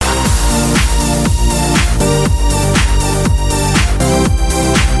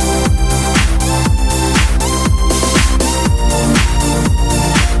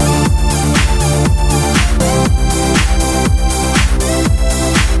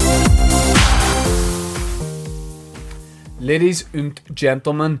Ladies and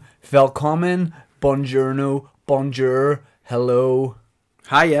gentlemen, willkommen, buongiorno, bonjour, hello,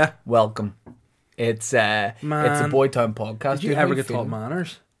 Hiya. welcome. It's a Boytown podcast. Did you ever get taught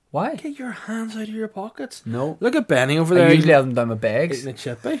manners? Why? Get your hands out of your pockets. No. Look at Benny over there. I usually have them down my bags. eating a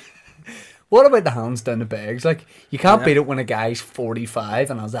chippy. What about the hands down the bags? Like, you can't Yeah. beat it when a guy's 45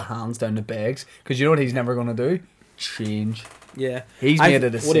 and has the hands down the bags, because you know what he's never going to do? Change. Yeah. He's made a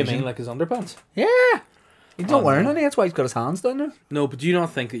decision. What do you mean, like his underpants? Yeah. He's not Oh, wearing no. any, that's why he's got his hands down there. No, but do you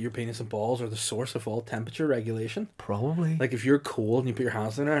not think that your penis and balls are the source of all temperature regulation? Probably. Like if you're cold and you put your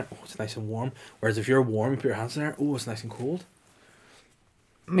hands in there, oh, it's nice and warm. Whereas if you're warm, you put your hands in there, oh, it's nice and cold.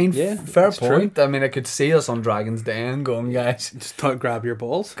 I mean, Yeah, fair it's true. point. I mean, I could see us on Dragon's Den going, guys, Just grab your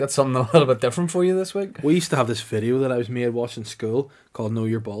balls. got something a little bit different for you this week. We used to have this video that I was made watching school called "Know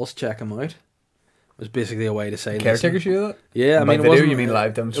Your Balls, Check 'Em Out." It was basically a way to say, Caretaker listen. show that? Yeah, I By mean, it video, wasn't, you mean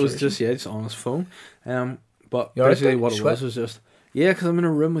live It demonstration? was just just on his phone. But You alright basically, there? what it Sweat? was just because I'm in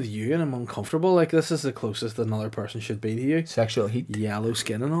a room with you and I'm uncomfortable. Like this is the closest another person should be to you. Sexual heat. Yellow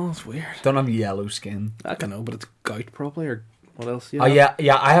skin and all. It's weird. Don't have yellow skin. I don't know, but it's gout probably or what else? Oh, yeah,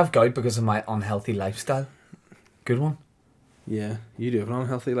 I have gout because of my unhealthy lifestyle. Good one. Yeah, you do have an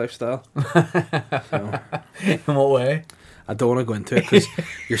unhealthy lifestyle. So, In what way? I don't want to go into it because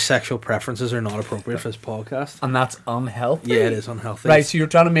your sexual preferences are not appropriate for this podcast. And that's unhealthy? Yeah, it is unhealthy. Right, so you're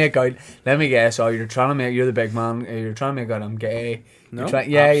trying to make out, let me guess, you're the big man, you're trying to make out I'm gay. No, Yeah,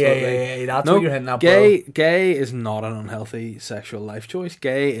 absolutely. that's No, what you're hitting at, gay is not an unhealthy sexual life choice.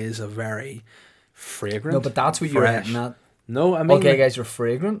 Gay is a very fragrant. bro. No, but that's what you're fresh. hitting at. No, I mean, Okay, guys, you're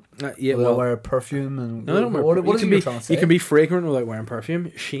fragrant. yeah, They well, wear perfume and... no, I don't wear what you is it can you're be trying to say? you can be fragrant without wearing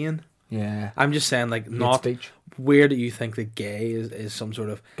perfume. Shane, Yeah. I'm just saying, like, Hate not speech. where do you think that gay is some sort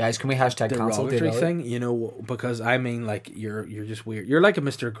of Guys, can we hashtag cancel derogatory Dave Elliott? thing? You know, because I mean, like, you're just weird. You're like a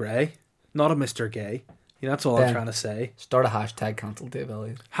Mr. Grey, not a Mr. Gay. You know, that's all Ben. I'm trying to say. Start a hashtag cancel Dave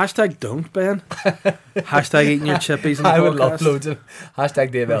Elliott. Hashtag don't, Ben. Hashtag eating your chippies in the I would podcast. love loads of hashtag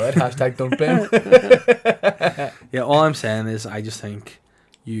Dave Elliott, hashtag don't Ben. Yeah, all I'm saying is I just think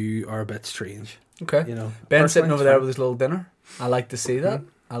you are a bit strange. Okay. You know, Ben personally, sitting over it's there fine. with his little dinner. I like to see that.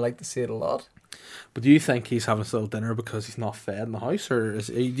 I like to see it a lot. But do you think he's having his little dinner because he's not fed in the house, or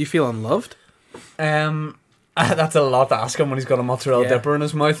do you feel unloved? That's a lot to ask him when he's got a mozzarella Yeah. dipper in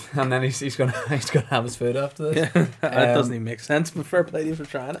his mouth, and then he's gonna have his food after this. Yeah, that doesn't even make sense. But fair play to you for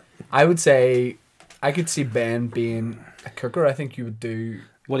trying it. I would say I could see Ben being a cooker. I think you would do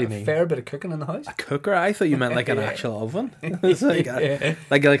What do you a mean? fair bit of cooking in the house. A cooker? I thought you meant like an Yeah. actual oven. It's like, Yeah.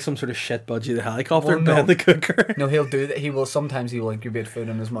 like some sort of shit budgie the helicopter Well, no. Ben the cooker. No, he'll do that. Sometimes he will incubate food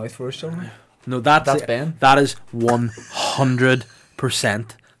in his mouth for his children. No, that's Ben. That is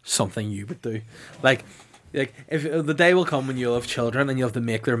 100% something you would do. Like if the day will come when you'll have children and you'll have to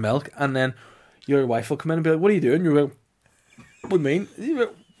make their milk, and then your wife will come in and be like, "What are you doing?" You're like, "What do you mean?" And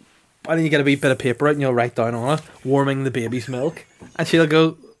then you get a wee bit of paper out and you'll write down on it, "warming the baby's milk," and she'll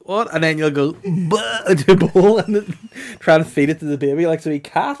go, "What?" And then you'll go "Bah," into a bowl and then try to feed it to the baby like a wee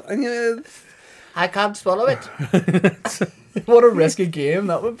cat, and you. I can't swallow it. What a risky game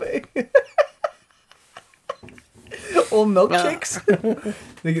that would be. Old milkshakes.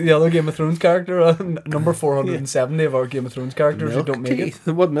 The other Game of Thrones character, number 470 of our Game of Thrones characters who don't make it.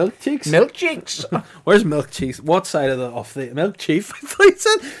 What milk cheeks? Milkshakes. Where's Milk Cheeks? What side of the Milk Chief? I thought you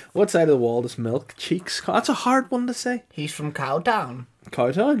said. What side of the wall does Milk Cheeks? That's a hard one to say. He's from Cowtown.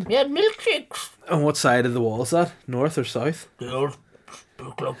 Cowtown. Yeah, milkshakes. And what side of the wall is that? North or south? They'll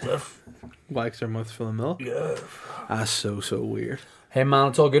look like this. Wags their mouth full of milk. Yeah. That's so weird. Hey man,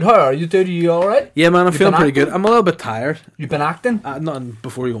 it's all good. How are you, dude? Are you alright? Yeah, man, I'm You've feeling been pretty good. acting? I'm a little bit tired. You've been acting? Not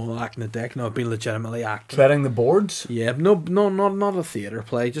before you go acting a dick. No, I've been legitimately acting. Treading the boards? Yeah, no, not a theatre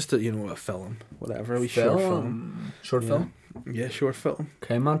play. Just a film, whatever. A wee short film. Short film? Yeah, short film.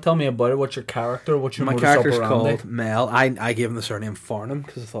 Okay, man, tell me about it. What's your character? What's your My modus character's operandi? called Mel. I gave him the surname Farnham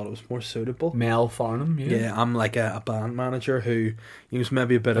because I thought it was more suitable. Mel Farnham, yeah. Yeah, I'm like a band manager who was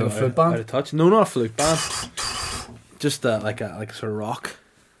maybe a bit Like of a flute band? out of touch. No, not a flute band. Just like a sort of rock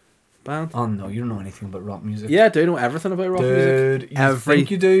band. Oh no, you don't know anything about rock music. Yeah, I do know everything about rock music. Dude, you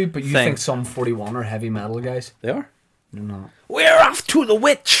think you do, but you thing. think some 41 are heavy metal guys. They are. They're not. We're off to the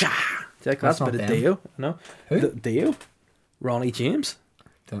witch. Like That's that's a bit not of them. Dio. No, Who? Dio. Ronnie James.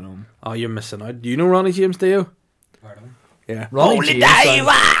 Don't know. Oh, you're missing out. Do you know Ronnie James Dio? Pardon? Yeah.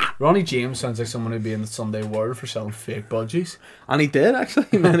 Ronnie James sounds like someone who'd be in the Sunday World for selling fake budgies. And he did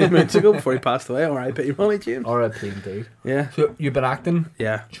actually many months ago before he passed away. R.I.P. Ronnie James. R.I.P. indeed. Yeah. So you've been acting,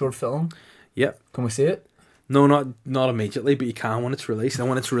 Yeah. short film. Yep. Can we see it? No, not immediately, but you can when it's released. And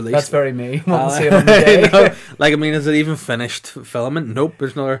when it's released, That's very me. Want to see it on the day? No, like, I mean, is it even finished filming? Nope,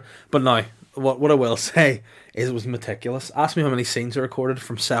 there's another. But now, what I will say is it was meticulous. Ask me how many scenes are recorded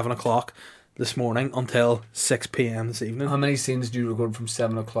from 7 o'clock this morning until 6 p.m. this evening. How many scenes do you record from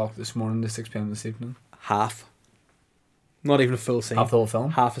 7 o'clock this morning to 6 p.m. this evening? Half. Not even a full scene. Half the whole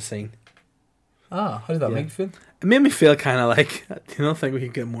film? Half a scene. Ah, how did that make you feel? It made me feel kind of like, do you not think we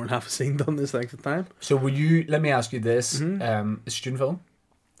could get more than half a scene done this length of time? So were you, let me ask you this, student film?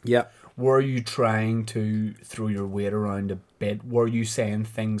 Yeah. Were you trying to throw your weight around a bit? Were you saying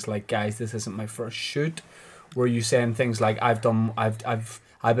things like, guys, this isn't my first shoot? Were you saying things like, I've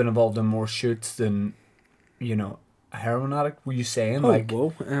been involved in more shoots than, you know, a heroin addict? Were you saying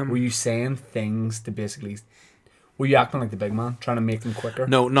were you saying things to basically, were you acting like the big man, trying to make them quicker?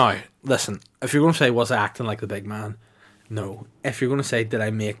 No, listen, if you're going to say, was I acting like the big man? No. If you're going to say, did I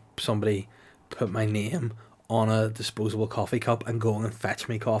make somebody put my name on a disposable coffee cup and go and fetch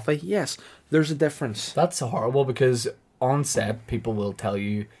me coffee? Yes, there's a difference. That's horrible, because on set, people will tell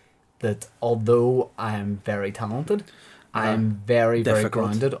you that although I am very talented, I am very, very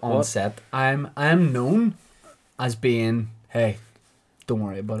grounded on set. I'm known as being, hey, don't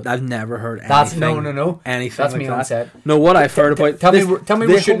worry about it. I've never heard anything. That's no. Anything That's like me that. on set. No, what I've heard about. Tell me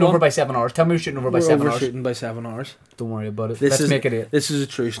we're shooting over by 7 hours. Tell me we're shooting over by 7 hours. Shooting by 7 hours. Don't worry about it. Let's make it 8. This is a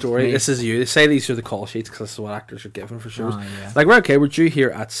true story. This is you. They say these are the call sheets because this is what actors are given for shows. Oh, yeah. Like, we're okay. We're due here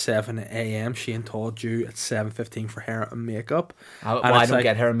at 7 a.m. Shane Todd due at 7:15 for hair and makeup. I don't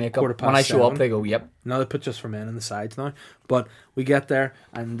get hair and makeup. When I show up, they go, yep. No, they put just for men in the sides now. But we get there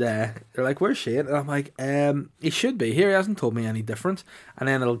and they're like, where's Shane? And I'm like, he should be here. He hasn't told me any difference. And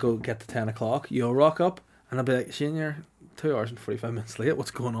then it'll go get to 10 o'clock. You'll rock up and I'll be like, Shane, you're 2 hours and 45 minutes late.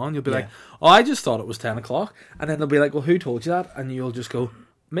 What's going on? You'll be like, oh, I just thought it was 10 o'clock. And then they'll be like, well, who told you that? And you'll just go,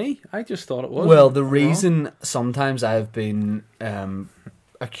 me? I just thought it was. Well, the reason sometimes I've been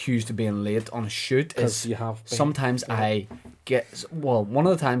accused of being late on a shoot is sometimes I get... Well, one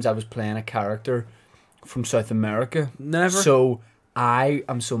of the times I was playing a character from South America. Never. So I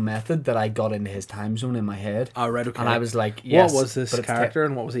am so method that I got into his time zone in my head. Oh, right, okay. And I was like, yes. What was this character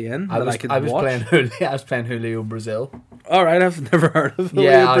and what was he in? I was playing Julio Brazil. All right, I've never heard of Julio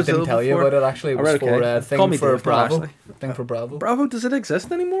Brazil. I didn't tell you about it actually. It was for a thing for Bravo. Thing for Bravo. Bravo, does it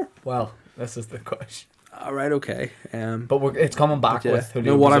exist anymore? Well, this is the question. All right, okay. But it's coming back with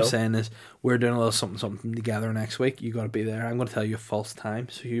Julio No, what Brazil. I'm saying is we're doing a little something together next week. You got to be there. I'm going to tell you a false time,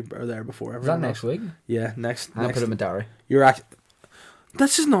 so you are there before everyone. Is that next week? Yeah, next. I'll put it in my diary. You're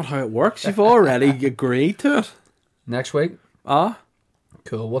This is not how it works. You've already agreed to it. Next week? Cool.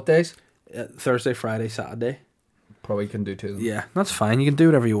 What days? Thursday, Friday, Saturday. Probably can do 2 of them. Yeah, that's fine. You can do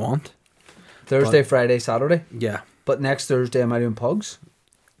whatever you want. Thursday, Friday, Saturday? Yeah. But next Thursday, am I doing Pugs?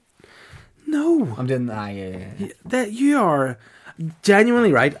 No. I'm doing... yeah. That you are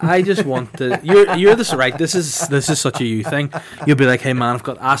genuinely right. I just want to... You're this right. This is such a you thing. You'll be like, hey, man, I've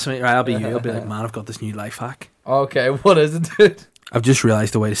got... Ask me, right, I'll be you. I'll be like, man, I've got this new life hack. Okay, what is it, dude? I've just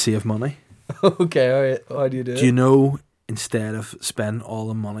realised the way to save money. Okay, alright. How do you do it? Do you know, instead of spending all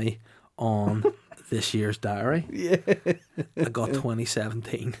the money on this year's diary, I got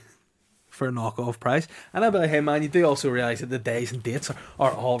 2017 for a knockoff price. And I'll be like, hey man, you do also realise that the days and dates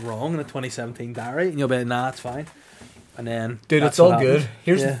are all wrong in the 2017 diary? And you'll be like, nah, it's fine. And then... Dude, it's all good.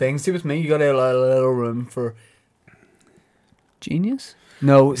 Here's the thing. See, with me, you got a little room for... Genius?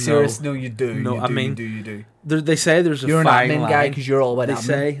 No, serious. No, you do. No, you do. They say there's a you're fine line. You're an admin guy because you're all about They admin.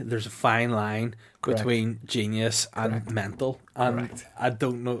 say there's a fine line between genius and mental. And I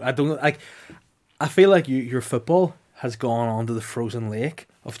don't know. Like, I feel like your football has gone onto the frozen lake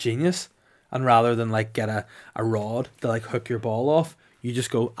of genius. And rather than like get a rod to like hook your ball off, you just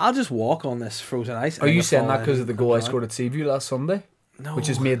go, I'll just walk on this frozen ice. Are you saying that because of the goal I scored at Seaview last Sunday? No. Which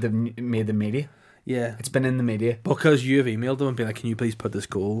has made the media. Yeah. It's been in the media. Because you have emailed them and been like, can you please put this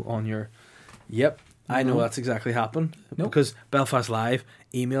goal on your... Yep. I know that's exactly happened. Nope. Because Belfast Live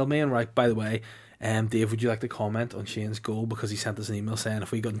emailed me and right, by the way, Dave, would you like to comment on Shane's goal? Because he sent us an email saying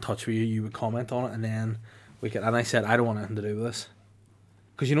if we got in touch with you, you would comment on it and then we could... And I said, I don't want anything to do with this.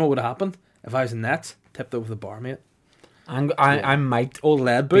 Because you know what would have happened? If I was in nets, tipped over the bar, mate. I might old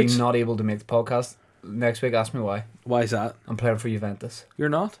lead boots. Be not able to make the podcast next week. Ask me why. Why is that? I'm playing for Juventus. You're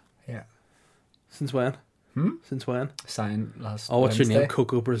not? Yeah. Since when? Since when? Signed last what's Wednesday. your name?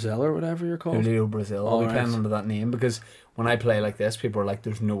 Coco Brazil or whatever you're called? Julio Brazil. I'll be playing under that name because when I play like this, people are like,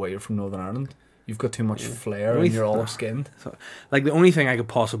 there's no way you're from Northern Ireland. You've got too much flair and you're olive skinned. So, like, the only thing I could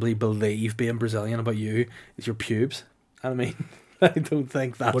possibly believe being Brazilian about you is your pubes. I mean... I don't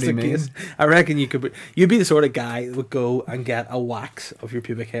think that's the case. I reckon you'd be the sort of guy that would go and get a wax of your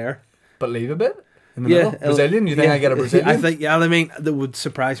pubic hair. But leave a bit? In the middle? Brazilian? You think I get a Brazilian? I think, I mean, that would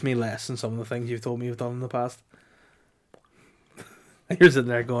surprise me less than some of the things you've told me you've done in the past. You're sitting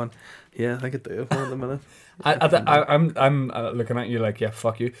there going, yeah, I think I do have one at the minute. I'm looking at you like, yeah,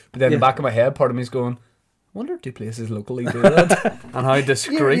 fuck you. But then in Yeah. the back of my head, part of me is going, I wonder do places locally do that? And how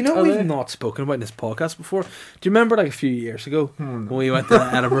discreet you know, are we've they? not spoken about in this podcast before. Do you remember like a few years ago Hmm. when we went to the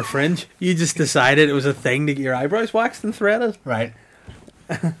Edinburgh Fringe? You just decided it was a thing to get your eyebrows waxed and threaded. Right.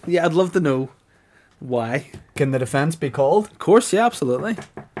 Yeah, I'd love to know why. Can the defence be called? Of course, yeah, absolutely.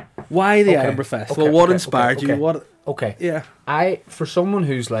 Why the Okay, Edinburgh Festival? okay, What okay, inspired okay, you? okay. What? Okay. Yeah. For someone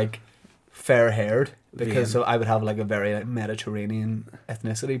who's like fair haired, because I would have like a very like, Mediterranean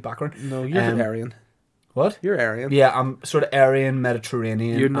ethnicity background. No, you're Um, Aryan. What? You're Aryan. Yeah, I'm sort of Aryan,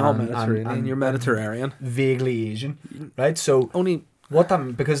 Mediterranean. You're not and- Mediterranean. and you're Mediterranean. vaguely Asian, right? So Only what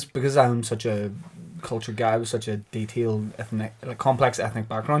I'm because I'm such a cultured guy with such a detailed ethnic, like complex ethnic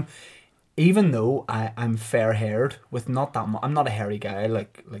background. Even though I'm fair haired with not that much, I'm not a hairy guy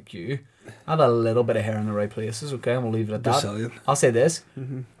like you. I have a little bit of hair in the right places. Okay, and we'll leave it at that. Brazilian. I'll say this.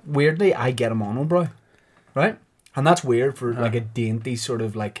 Mm-hmm. Weirdly, I get a monobrow, right? And that's weird for like a dainty sort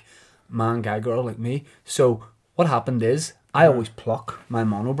of like man, guy, girl like me. So what happened is I always pluck my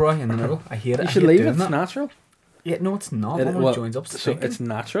monobrow in the middle. I hate it. You I should hate leave doing it. It's that. natural. Yeah, no, it's not. It- One of well, it joins up. So it's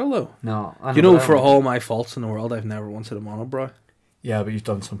natural though. no. I You know, but I for don't- all my faults in the world, I've never once had a monobrow. Yeah, but you've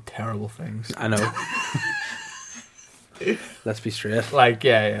done some terrible things. I know. Let's be straight. Like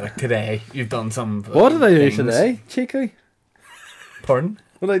like today you've done some. What did I do things. today, cheeky? Pardon?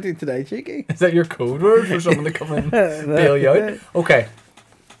 What did I do today, cheeky? Is that your code word for someone to come and bail you out? Okay.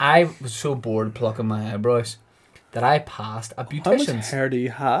 I was so bored plucking my eyebrows that I passed a How much beautician's. hair do you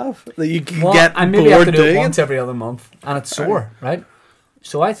have that you can Well, get I maybe have bored to do it doing once every other month, and it's sore, right?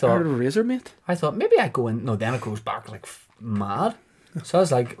 So I I thought, heard of a razor, mate. maybe I go in. No, then it goes back like mad. So I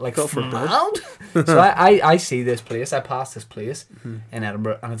was like Go for it, mad. So I see this place. I pass this place Mm-hmm. in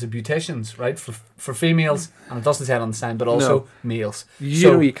Edinburgh, and it's a beautician's, right, for females, and it doesn't say it on the sign, but also No. males.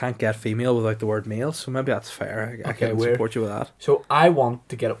 You know you can't get female without the word male, so maybe that's fair. I Okay, can weird. support you with that. So I want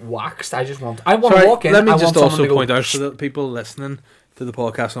to get it waxed. I want to Sorry, walk in. let me I just want someone also to go, point out to the people listening to the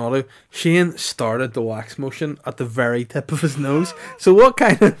podcast and audio, Shane started the wax motion at the very tip of his nose. So what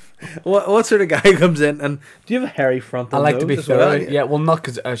kind of what sort of guy comes in and do you have a hairy frontal I like nose to be as well? thorough. Yeah, well, not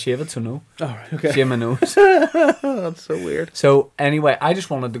because I shave it, so no. All right, okay. Shave my nose. That's so weird. So anyway, I just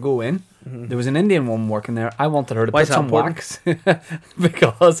wanted to go in. There was an Indian woman working there. I wanted her to Why put is that some important? wax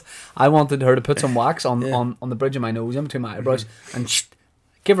because I wanted her to put some wax on, Yeah. on the bridge of my nose in between my eyebrows and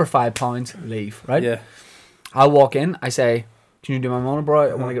give her £5, leave, right? Yeah. I walk in, I say, can you do my monobrow?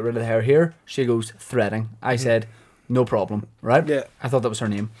 I want to get rid of the hair here. She goes, threading. I said, no problem, right? Yeah. I thought that was her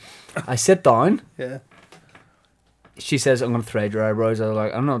name. I sit down. Yeah. She says, I'm going to thread your eyebrows. I was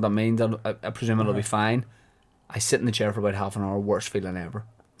like, I don't know what that means. I presume it'll be fine. I sit in the chair for about half an hour, worst feeling ever.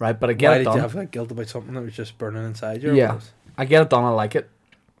 Right? But I get Why it did done. you have that guilt about something that was just burning inside you? or Yeah. what? I get it done. I like it.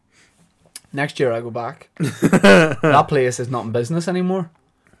 Next year I go back. That place is not in business anymore,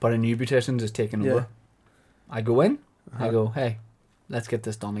 but a new beautician's is taking Yeah. over. I go in. I Uh-huh. go, hey, let's get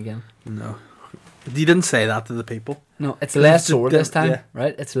this done again. No. You didn't say that to the people. No, it's 'Cause less it's a sore this diff- time, yeah.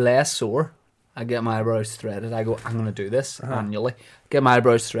 right? It's less sore. I get my eyebrows threaded. I go, I'm going to do this Uh-huh. annually. Get my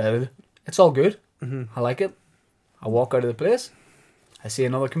eyebrows threaded. It's all good. Mm-hmm. I like it. I walk out of the place. I see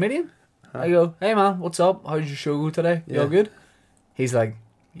another comedian. Huh. I go, hey man, what's up? How's your show go today? You all Yeah. good? He's like,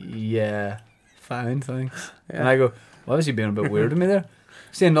 yeah, fine, thanks. And Yeah. I go, why was he being a bit weird to me there?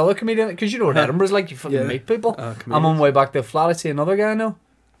 See another comedian, because you know what Huh. Edinburgh's like, you fucking Yeah. meet people. I'm on Comedians. my way back to the flat, I see another guy I know.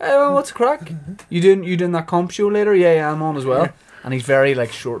 Hey man, what's the crack? You doing that comp show later? Yeah, I'm on as well. And he's very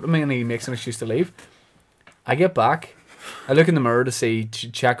like short to me and he makes an excuse to leave. I get back, I look in the mirror to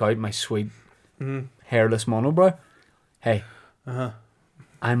check out my sweet Mhm. hairless monobrow. Hey, Uh-huh.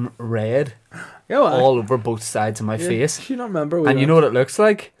 I'm red Yeah, well, all over both sides of my yeah. face. Do you not remember? And you know what it looks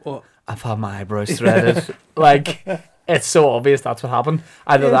like? What? I've had my eyebrows threaded. Like, it's so obvious that's what happened.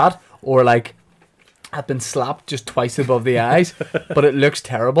 Either that or like I've been slapped just twice above the eyes, but it looks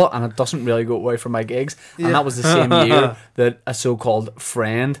terrible and it doesn't really go away from my gigs. Yeah. And that was the same year that a so-called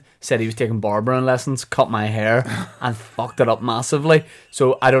friend said he was taking barbering lessons, cut my hair, and fucked it up massively.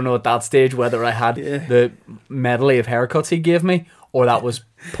 So I don't know at that stage whether I had Yeah. the medley of haircuts he gave me or that was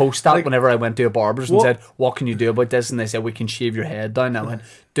post that Like, whenever I went to a barber's and what- said, what can you do about this? And they said, we can shave your head down. I went,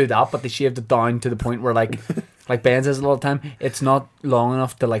 do that, but they shaved it down to the point where like Ben says a lot of time, it's not long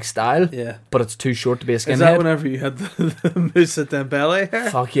enough to like style, Yeah. but it's too short to be a Is that skinhead. whenever you had the Moussa Dembele hair?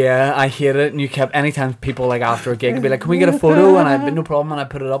 Fuck yeah, I hate it. And you kept, anytime people like after a gig would be like, can we get a photo? And I'd be no problem, and I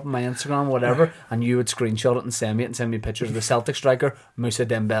put it up on my Instagram, whatever, and you would screenshot it and send me pictures of the Celtic striker Moussa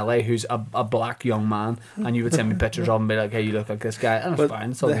Dembele, who's a black young man, and you would send me pictures of him and be like, hey, you look like this guy, and it's But fine.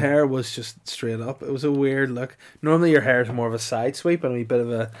 then The suddenly. hair was just straight up. It was a weird look. Normally your hair is more of a side sweep and a wee bit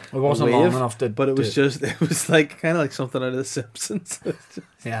of a It wasn't wave, long enough to. but it was do just it was like kind of like something out of The Simpsons.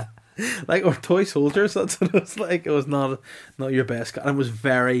 Yeah. Like, or toy soldiers. That's what it was like. It was not your best cut. And it was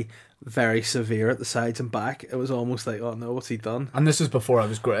very, very severe at the sides and back. It was almost like, oh no, what's he done? And this was before I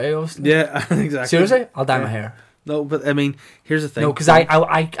was grey, obviously. Yeah, exactly. Seriously, I'll dye Yeah. my hair. No, but I mean, here's the thing. No, because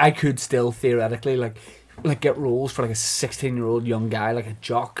I could still theoretically like get roles for like a 16-year-old young guy, like a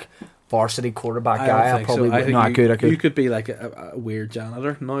jock varsity quarterback I guy. don't I think probably so. I would. think No, I you could. You could be like a weird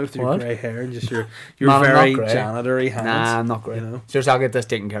janitor now with your What? grey hair and just your Man, I'm very not grey. janitory hands. Nah, I'm not great. You know, Seriously, I'll get this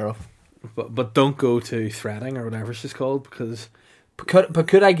taken care of. but don't go to threading or whatever she's called because But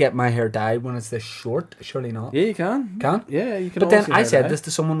could I get my hair dyed when it's this short? Surely not. yeah, you can. Can? Yeah, you can. But then always get I hair said dye. this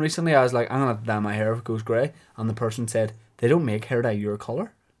to someone recently. I was like, I'm gonna dye my hair if it goes grey, and the person said they don't make hair dye your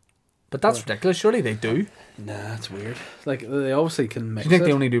color. But that's ridiculous. Surely they do. Nah, that's weird. Like they obviously can Do mix you think it.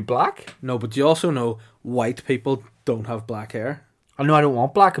 they only do black? No, but you also know white people don't have black hair. I know I don't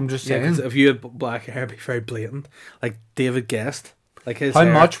want black. I'm just Yeah, saying. because if you had black hair, it'd be very blatant. Like David Guest, like his How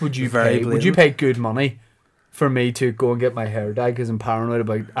hair, much would you very pay? Would you blatant. pay good money for me to go and get my hair dyed? Because I'm paranoid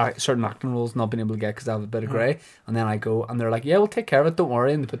about certain acting roles not being able to get because I have a bit of grey. And then I go and they're like, "Yeah, we'll take care of it. Don't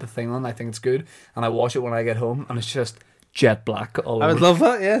worry." And they put the thing on. I think it's good, and I wash it when I get home, and it's just jet black all I over. would love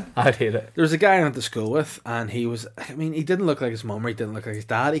that. Yeah. I'd hate it. There was a guy I went to school with, and he was, I mean, he didn't look like his mum or he didn't look like his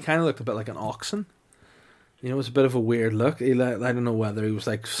dad. He kind of looked a bit like an oxen. You know, it was a bit of a weird look. I don't know whether he was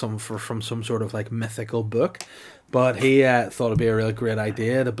like from some sort of like mythical book, but he thought it'd be a real great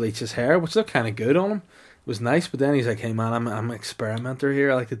idea to bleach his hair, which looked kind of good on him. It was nice, but then he's like, "Hey man, I'm an experimenter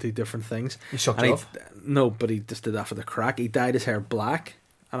here. I like to do different things." You sucked And it he, off. no, but he just did that for the crack. He dyed his hair black,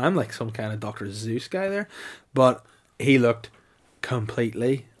 and I'm like some kind of Dr. Zeus guy there, but he looked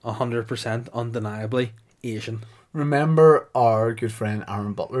completely 100% undeniably Asian. Remember our good friend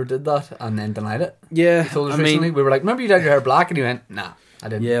Aaron Butler did that and then denied it? Yeah, He told us I recently. mean, We were like, "Remember you dyed your hair black?" And he went, "Nah, I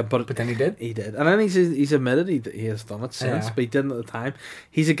didn't." yeah, but But then he did. he did, and then he's admitted he has done it since, Yeah. but he didn't at the time.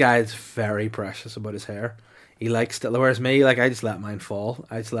 He's a guy that's very precious about his hair. He likes to, whereas me, like I just let mine fall.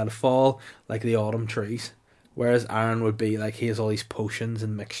 I just let it fall like the autumn trees. Whereas Aaron would be like, he has all these potions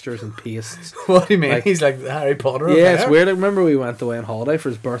and mixtures and pastes. What do you mean? Like- He's like Harry Potter. of Yeah, it's hair? weird. I remember we went away on holiday for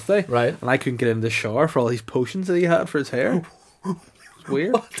his birthday, Right. and I couldn't get in the shower for all these potions that he had for his hair. It's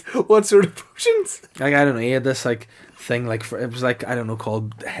weird. What sort of potions? Like I don't know, he had this like thing like for, it was like I don't know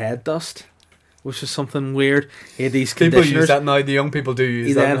called head dust, which is something weird. He had these People conditioners. use that now. The young people do use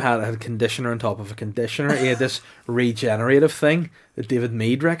He that. then now. had a conditioner on top of a conditioner. He had this regenerative thing that David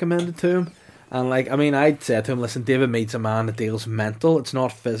Mead recommended to him. And like, I mean, I'd said to him, listen, David Mead's a man that deals mental. It's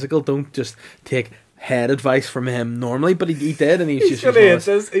not physical. Don't just take head advice from him normally. But he did, and he's just gonna using all hit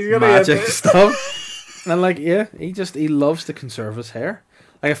this this. He's gonna hit magic this. stuff. And like, yeah, he loves to conserve his hair.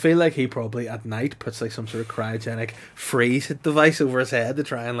 Like I feel like he probably at night puts like some sort of cryogenic freeze device over his head to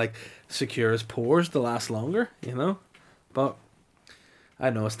try and like secure his pores to last longer, you know. But I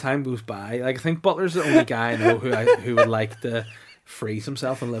don't know, as time goes by, like I think Butler's the only guy I know who would like to freeze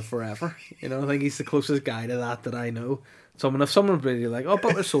himself and live forever. You know, I think he's the closest guy to that I know. If someone would be like, "Oh,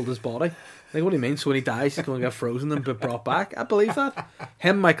 Butler sold his body," like, what do you mean? So when he dies, he's going to get frozen and be brought back? I believe that.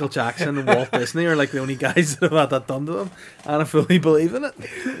 Him, Michael Jackson, and Walt Disney are like the only guys that have had that done to them, and I fully believe in it.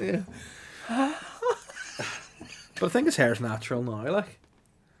 Yeah. But I think his hair's natural now, like,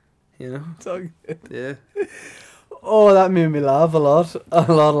 you know. Yeah, Oh, that made me laugh a lot.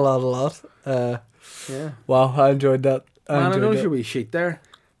 A lot. yeah. Wow, I enjoyed that. Man, I enjoyed noticed that. your wee sheet there.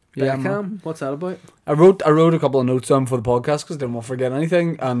 Yeah, Beckham, man. what's that about? I wrote a couple of notes down for the podcast because I didn't want to forget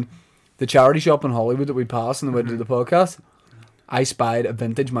anything. And the charity shop in Hollywood that we passed on the way to do the podcast, I spied a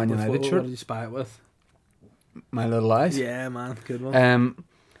vintage Man United What shirt. did you spy it with? My little eyes. Yeah, man, good one.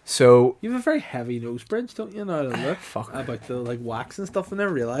 So You have a very heavy nose bridge, don't you? Now to look fuck. about the like wax and stuff. I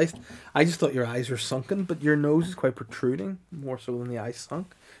never realised. I just thought your eyes were sunken, but your nose is quite protruding, more so than the eyes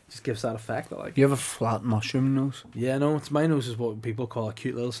sunk. Just gives that effect. I like. You have a flat mushroom nose. Yeah, no, it's my nose is what people call a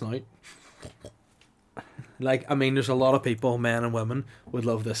cute little snout. Like, I mean, there's a lot of people, men and women, would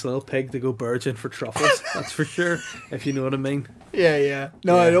love this little pig to go virgin for truffles. That's for sure, if you know what I mean. Yeah.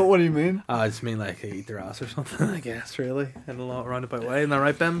 No, I Yeah. don't. What do you mean? I just mean like eat their ass or something, I guess, really, in a lot roundabout way. Isn't that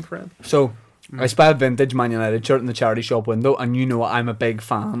right, Ben, friend? So I spied a vintage Man United shirt in the charity shop window, and you know I'm a big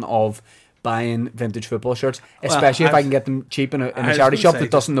fan of buying vintage football shirts, especially if I I've- can get them cheap in I a was charity gonna shop say, that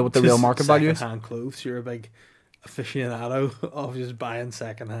doesn't know what the real just market value is. second-hand clothes. You're a big aficionado of just buying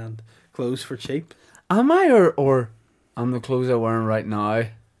second-hand clothes for cheap. Am I or I'm the clothes I'm wearing right now,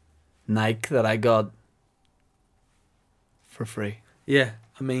 Nike that I got for free. Yeah,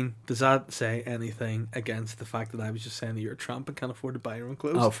 I mean, does that say anything against the fact that I was just saying that you're a tramp and can't afford to buy your own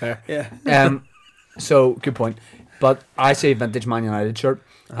clothes? Oh, fair. Yeah. So good point. But I say vintage Man United shirt.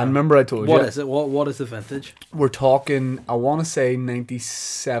 I remember I told you. What is it? What is the vintage? We're talking, I want to say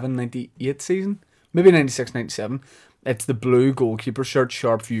 97, 98 season. Maybe 96, 97. It's the blue goalkeeper shirt,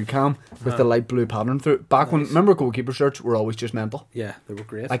 sharp view cam, with the light blue pattern through it. Back when, remember goalkeeper shirts were always just mental? Yeah, they were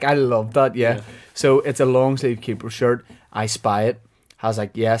great. Like, I loved that, yeah. So it's a long sleeve keeper shirt. I spy it. I was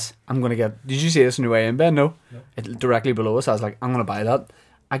like, yes, I'm going to get... Did you see this on your way in, Ben? No? It, directly below us. I was like, I'm going to buy that.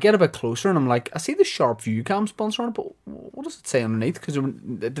 I get a bit closer and I'm like, I see the sharp view cam sponsor on it, but what does it say underneath? Because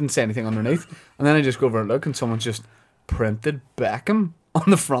it didn't say anything underneath. And then I just go over and look and someone's just printed Beckham on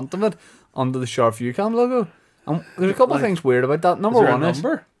the front of it under the sharp view cam logo. And there's a couple of things weird about that. Number one is...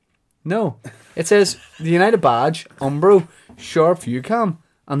 No. It says the United badge, Umbro, sharp view cam.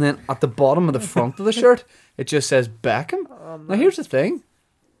 And then at the bottom of the front of the shirt, it just says Beckham. Now here's the thing.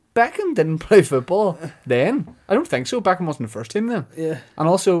 Beckham didn't play football then. I don't think so. Beckham wasn't the first team then. Yeah. And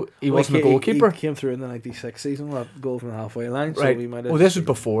also, he wasn't a goalkeeper. He came through in the 96 season with that goal from the halfway line. Right. So we might have... Well, this was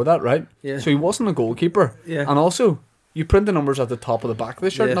before that, right? Yeah. So he wasn't a goalkeeper. Yeah. And also, you print the numbers at the top of the back of the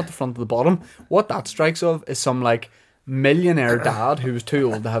shirt, Yeah. not the front of the bottom. What that strikes of is some, like, millionaire dad who was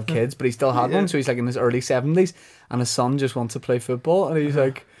too old to have kids, but he still had one. So he's, like, in his early 70s. And his son just wants to play football. And he's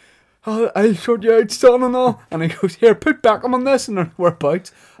like... Oh, I'll sort you out, son, and all. And he goes, here, put Beckham on this, and then we're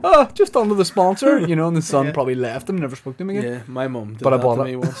about. Oh, just under the sponsor, you know, and the son probably left him, never spoke to him again. Yeah, my mum did But I that bought to it.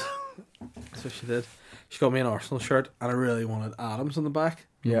 me once. So she did. She got me an Arsenal shirt, and I really wanted Adams on the back.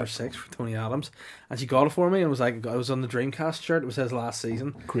 Yeah. Number 6 for Tony Adams. And she got it for me, and was like, I was on the Dreamcast shirt, it was his last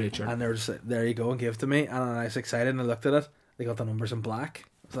season. Great shirt. And they were just like, there you go, and gave it to me. And I was excited, and I looked at it. They got the numbers in black.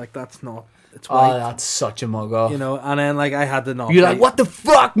 I was like, that's not, it's Oh, white. that's such a mug off. You know, and then, like, I had to knock. You're like, what the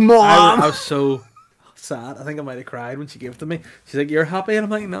fuck, mom? I was so sad. I think I might have cried when she gave it to me. She's like, you're happy? And I'm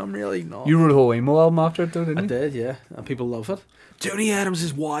like, no, I'm really not. You wrote a whole emo album after it, though, didn't I you? did, yeah. And people love it. Tony Adams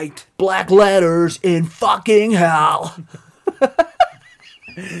is white. Black letters in fucking hell.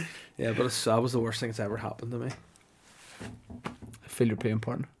 Yeah, but that was the worst thing that's ever happened to me. I feel your pain,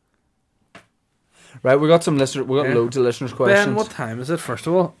 partner. Right, we got some listeners. We got loads of listeners' questions. Ben, what time is it? First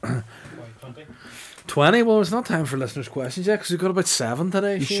of all, 20. Well, it's not time for listeners' questions yet because we've got about 7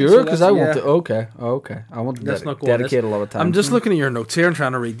 today. You Shane, sure? so Because that's- I want yeah. to. Okay. I want to Let's not go on dedicate this. a lot of time. I'm just to looking at your notes here and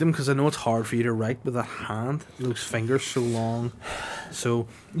trying to read them because I know it's hard for you to write with a hand. Those fingers so long. So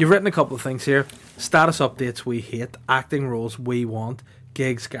you've written a couple of things here. Status updates we hate. Acting roles we want.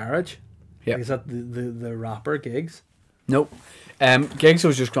 Gigs Garage. Yep. Is that the rapper Gigs? Nope. Gigs. I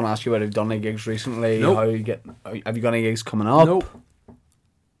was just going to ask you whether you've done any gigs recently. Nope. How you get? Have you got any gigs coming up? Nope.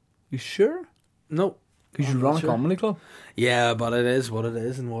 You sure? Nope. Because you I'm run not a sure. comedy club. Yeah, but it is what it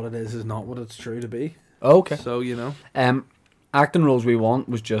is, and what it is not what it's true to be. Oh, okay. So, you know. Acting roles we want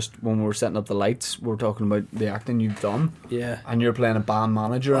was just when we were setting up the lights. We were talking about the acting you've done, Yeah. and you're playing a band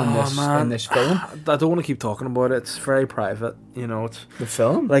manager in this film. I don't want to keep talking about it. It's very private. You know, it's The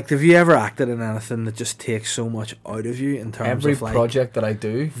film. like, have you ever acted in anything that just takes so much out of you in terms Every of like project that I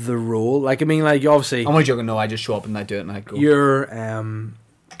do. the role? Like, I mean, like, you obviously I'm not joking. No, I just show up and I do it and I go. your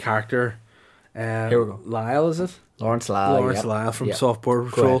character, Here we go. Lyle, is it? Lawrence Lyle. Lawrence yep. Lyle from Yep. Soft Border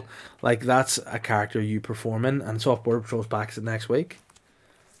Patrol. Correct. Like, that's a character you perform in, and Soft Border Patrol's back next week.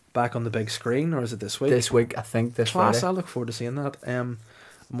 Back on the big screen, or is it this week? This week, I think this Class, Friday. I look forward to seeing that. I'm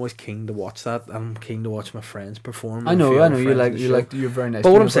always keen to watch that. I'm keen to watch my friends perform. I and a know. few I other know. You friends like. in the You show. like. You're very nice. But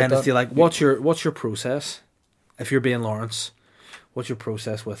to what me I'm saying about is, do you that. like what's your process? If you're being Lawrence, what's your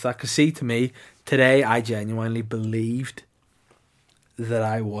process with that? Because see, to me today, I genuinely believed that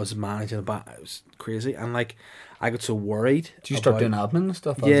I was managing a band. It was crazy, and like I got so worried. Do you start about- doing admin and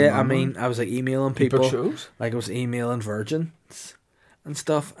stuff? as a Yeah, I member? mean, I was like emailing You book people. shows. Like I was emailing Virgin and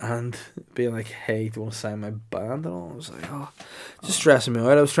stuff, and being like, "Hey, do you want to sign my band?" And all. I was like, "Oh, just stressing me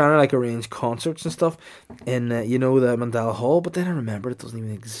out." I was trying to like arrange concerts and stuff in you know, the Mandela Hall, but then I remembered it doesn't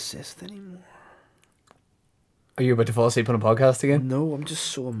even exist anymore. Are you about to fall asleep on a podcast again? No, I'm just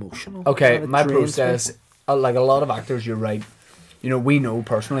so emotional. Okay, And it my drains me. process, like a lot of actors, you're right. You know, we know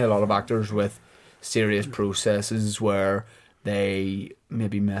personally a lot of actors with serious processes where they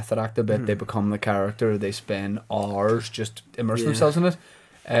maybe method act a bit, they become the character, they spend hours just immersing Yeah. themselves in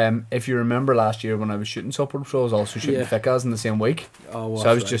it. If you remember last year when I was shooting Support Patrol, I was also shooting Yeah. Thick As in the same week. Oh, well, So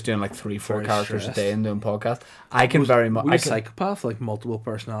I was that's just doing like 3-4 Very characters stressed. a day and doing podcasts. I can right. very much. Were you a psychopath, like multiple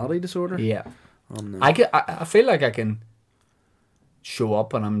personality disorder? Yeah. Oh, no. I feel like I can show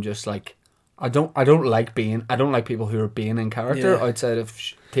up and I'm just like I don't like people who are being in character Yeah. outside of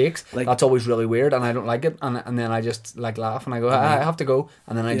takes. Like- That's always really weird and I don't like it and then I just like laugh and I go I have to go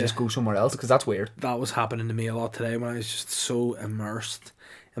and then I Yeah. just go somewhere else because that's weird. That was happening to me a lot today when I was just so immersed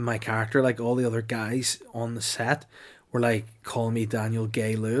in my character. Like all the other guys on the set were like calling me Daniel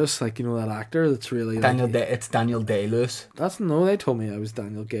Gay Lewis, like you know that actor that's really It's Daniel Day-Lewis. They told me I was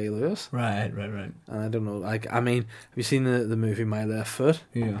Daniel Gay Lewis. Right. And I don't know, like I mean, have you seen the movie My Left Foot?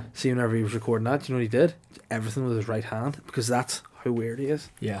 Yeah. See, whenever he was recording that, do you know what he did? Everything with his right hand, because that's how weird he is.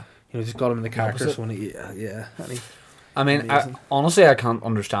 Yeah. You know, just got him in the character. Opposite. So when he, yeah. And he, I mean, amazing. honestly, I can't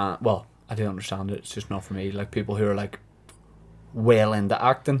understand. Well, I do understand it. It's just not for me. Like people who are like well into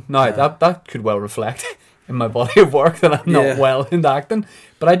acting. Now that could well reflect in my body of work that I'm not well into acting.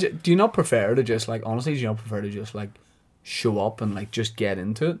 But do you not prefer to just like honestly? Do you not prefer to just like show up and like just get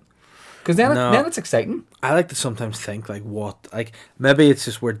into it? Because then it's exciting. I like to sometimes think like maybe it's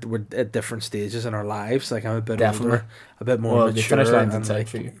just we're at different stages in our lives. Like I'm a bit older, a bit more mature. The finish line's and, inside like,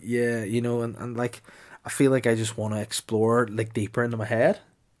 for you. Yeah, you know, and like I feel like I just want to explore like deeper into my head.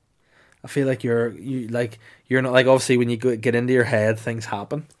 I feel like you're not like obviously when you get into your head things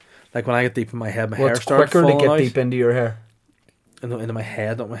happen. Like when I get deep in my head, my hair starts falling out. It's quicker to get deep into your hair. Into my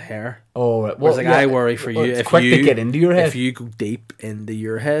head, not my hair. Oh, right. Well, I worry for you. It's quick to get into your head. If you go deep into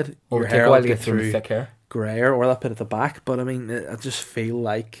your head, your hair will get through thick hair, grayer, or that bit at the back. But I mean, I just feel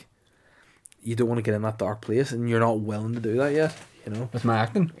like you don't want to get in that dark place, and you're not willing to do that yet. You know, with my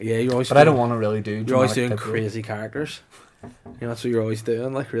acting. Yeah, you're always. But I don't want to really do. You're always doing crazy characters. You know, that's what you're always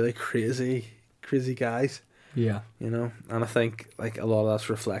doing, like really crazy guys. Yeah. You know, and I think like a lot of that's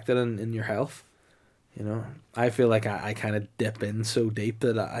reflected in your health. You know, I feel like I kind of dip in so deep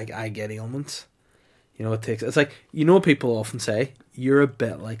that I get ailments. You know, it's like, you know what people often say? You're a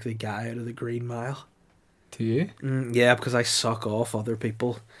bit like the guy out of the Green Mile. Do you? Yeah, because I suck off other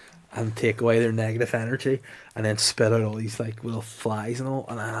people and take away their negative energy and then spit out all these like little flies and all,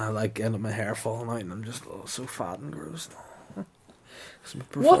 and I like end up my hair falling out and I'm just so fat and gross.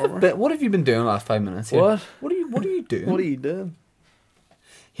 What have you been doing the last 5 minutes here? What are you doing? What are you doing?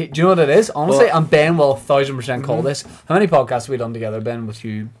 Hey, do you know what it is? Honestly, and Ben will 1000% call this. How many podcasts have we done together, Ben, with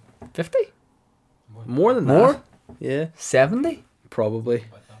you? 50? More than that. Yeah. 70? Probably.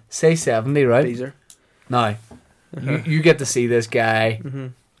 Say 70, right? Teaser. Now, you get to see this guy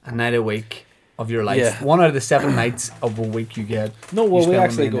a night a week of your life. Yeah. 1 out of the 7 nights of a week you get. No, well, we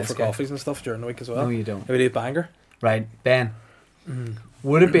actually go for coffees and stuff during the week as well. No, you don't. We do banger. Right, Ben.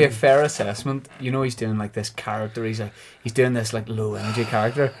 Would it be a fair assessment? You know, he's doing like this character. He's doing this like low energy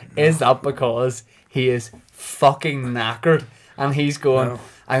character. Is that because he is fucking knackered and he's going? No.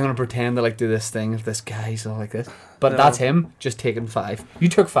 I'm gonna pretend to like do this thing if this guy's all like this. But that's him just taking 5. You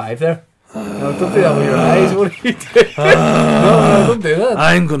took 5 there. No, don't do that with your eyes. What are you doing? No, don't do that.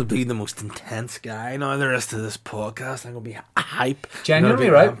 I'm gonna be the most intense guy now. The rest of this podcast, I'm gonna be hype. Genuinely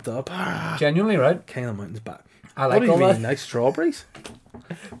right. Up. Genuinely right. King of the Mountain's back. I like all that. Nice strawberries.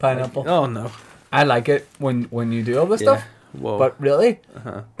 Pineapple. Oh no. I like it when you do all this stuff. Whoa. But really,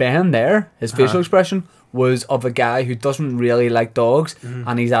 Ben there, his facial expression was of a guy who doesn't really like dogs,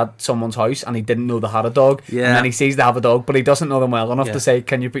 and he's at someone's house and he didn't know they had a dog, and then he sees they have a dog, but he doesn't know them well enough to say,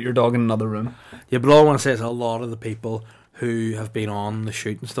 "Can you put your dog in another room?" Yeah, but all I want to say is a lot of the people who have been on the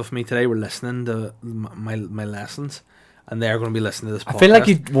shoot and stuff for me today were listening to my lessons, and they're going to be listening to this podcast. I feel like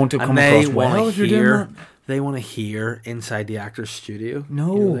you want to come across well if you're doing that. They want to hear inside the actor's studio.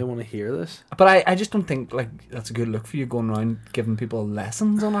 No. You know, they want to hear this. But I just don't think like that's a good look for you going around giving people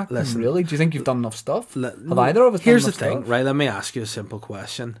lessons on acting. Really? Do you think you've done enough stuff? Have either of us done enough stuff? Here's the thing, right? Let me ask you a simple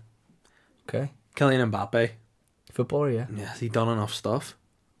question. Okay. Kylian Mbappe. Footballer, yeah. Yeah, has he done enough stuff?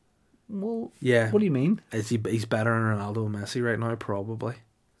 Well, yeah. What do you mean? He's better than Ronaldo and Messi right now, probably.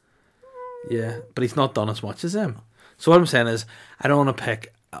 Yeah, but he's not done as much as them. So what I'm saying is, I don't want to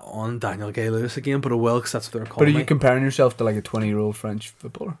pick on Daniel Gay Lewis again, but I will because that's what they're calling me. But are you comparing yourself to like a 20-year-old French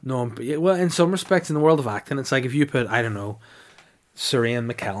footballer? No, well, in some respects, in the world of acting, it's like if you put, I don't know, Sir-Ian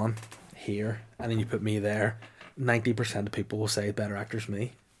McKellen here, and then you put me there, 90% of people will say better actor's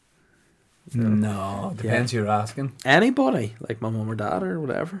me. You know? No, depends who you're asking. Anybody, like my mum or dad or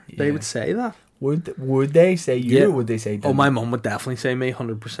whatever, they would say that. Would they say you or would they say Oh, my mum would definitely say me,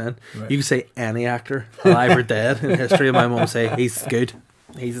 100%. Right. You could say any actor, alive or dead, in history, and my mum would say, he's good.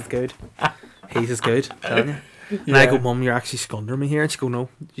 He's as good. He's as good. Telling you. And I go, Mum, you're actually scundering me here. And she go, no,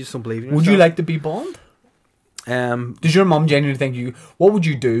 you just don't believe in yourself. Would you like to be Bond? Does your mum genuinely think you? What would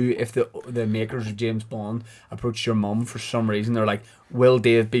you do if the makers of James Bond approached your mum for some reason? They're like, will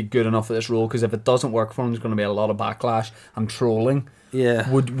Dave be good enough for this role? Because if it doesn't work for him, there's going to be a lot of backlash and trolling. Yeah.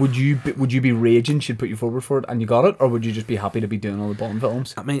 Would you be raging she'd put you forward for it and you got it, or would you just be happy to be doing all the Bond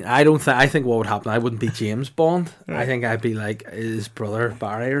films? I mean, I think what would happen, I wouldn't be James Bond. Right. I think I'd be like his brother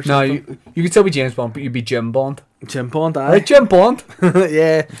Barry or something. No, you could still be James Bond, but you'd be Jim Bond. Jim Bond, right? Jim Bond.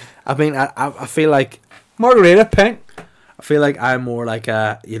 Yeah. I mean, I feel like margarita pink. I feel like I'm more like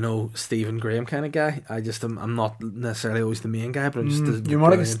a, Stephen Graham kind of guy. I'm not necessarily always the main guy, but I'm just you're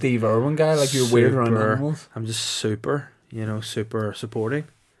more like a Steve Irwin guy, like you're weird around animals. I'm just super supporting.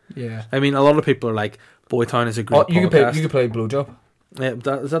 Yeah. I mean, a lot of people are like, Boytown is a great you podcast. could play Blowjob. Yeah,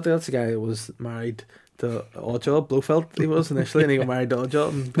 that's the guy who was married to Oddjob, Blofeld. He was initially, and he got married to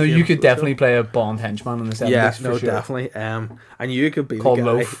Oddjob. No, you could definitely play a Bond henchman in the 70s. Yeah, for no, sure. definitely. And you could be Called the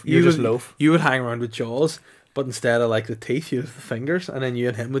guy. Loaf. You're just Loaf. You would hang around with Jaws, but instead of like the teeth, you have the fingers, and then you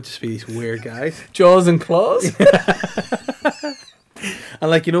and him would just be these weird guys. Jaws and claws. And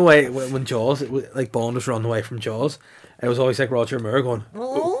like, when Jaws, like Bond was running away from Jaws, it was always like Roger Moore going,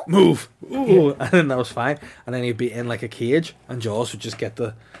 move, ooh, and then that was fine. And then he'd be in like a cage, and Jaws would just get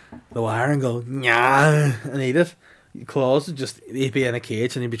the wire and go, nyah, and eat it. Claws would he'd be in a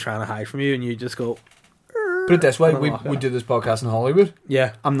cage and he'd be trying to hide from you, and you just go. Put it this way, we do this podcast in Hollywood.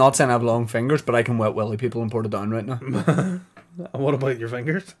 Yeah. I'm not saying I have long fingers, but I can wet willy people in Portadown right now. And what about your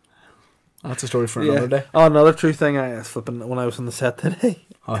fingers? That's a story for another day. Oh, another true thing I was flipping when I was on the set today.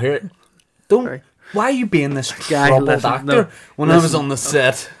 I'll hear it. Don't. Sorry. Why are you being this Guy, troubled listen, actor no, when I was on the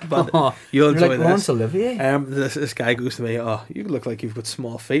set? But you'll You're enjoy like this. Laurence Olivier. This guy goes to me, oh, you look like you've got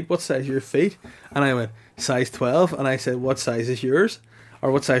small feet. What size are your feet? And I went, size 12. And I said, what size is yours? Or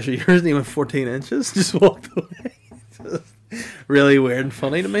what size are yours? And he went, 14 inches. Just walked away. Just really weird and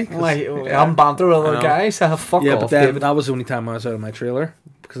funny to me. I'm banter with other guys. Fuck yeah, off, but then, David. that was the only time I was out of my trailer.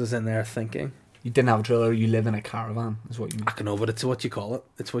 Because I was in there thinking. You didn't have a trailer. You live in a caravan, is what you mean. I can know, but it's what you call it.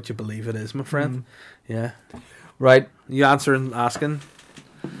 It's what you believe it is, my friend. Yeah. Right. You answering, asking.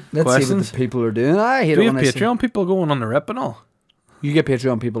 Let's see Questions? what the people are doing. I hate Do it you have when I see- Patreon people going on the rip and all? You get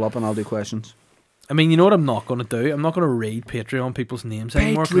Patreon people up and I'll do questions. I mean, you know what I'm not going to do? I'm not going to read Patreon people's names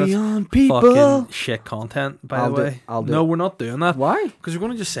anymore. 'Cause Patreon that's people. fucking shit content, by I'll the do- way. I'll do No, it. we're not doing that. Why? Because we're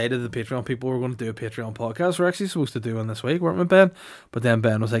going to just say to the Patreon people we're going to do a Patreon podcast. We're actually supposed to do one this week, weren't we, Ben? But then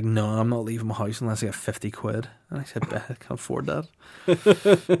Ben was like, no, I'm not leaving my house unless I get 50 quid. And I said, Ben, I can't afford that.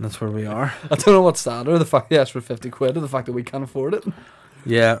 And that's where we are. I don't know what's sadder, the fact he asked for 50 quid or the fact that we can't afford it.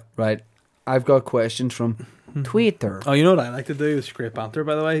 Yeah. Right. I've got questions from Twitter. Oh, you know what I like to do is great banter,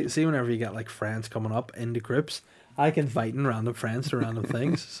 by the way. See, whenever you get like friends coming up into groups, I can invite in random friends to random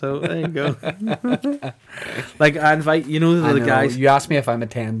things. So there you go. Like I invite, I the know, guys. You asked me if I'm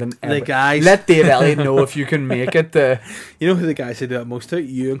attending. The guys. Let Dave Elliott know if you can make it. You know who the guys who do it most to?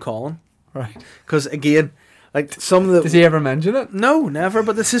 You and Colin. Right. Because again, like some of the. Does he ever mention it? No, never.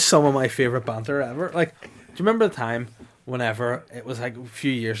 But this is some of my favorite banter ever. Like, do you remember the time whenever it was like a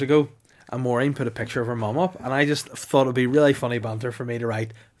few years ago, and Maureen put a picture of her mum up, and I just thought it'd be really funny banter for me to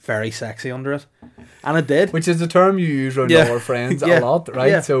write "very sexy" under it, and I did. Which is the term you use around Yeah. our friends Yeah. a lot, right?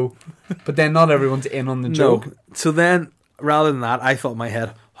 Yeah. So, but then not everyone's in on the joke. No. So then, rather than that, I thought in my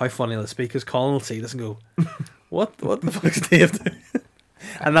head, how funny will this be? Because Colin will see this and go, what the fuck's Dave doing?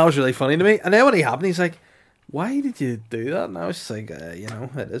 And that was really funny to me. And then when it happened, he's like, why did you do that? And I was just like,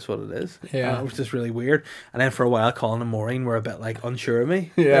 it is what it is. Yeah. And it was just really weird. And then for a while, Colin and Maureen were a bit like unsure of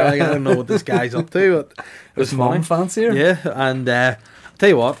me. Yeah. They're like, I don't know what this guy's up to. But it was His mum funny. fancier? Yeah. And I'll tell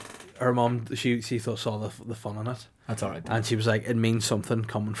you what, her mum, she saw the fun in it. That's alright. And she was like, it means something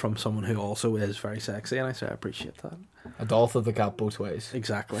coming from someone who also is very sexy. And I said, I appreciate that. A dollop of the cap both ways.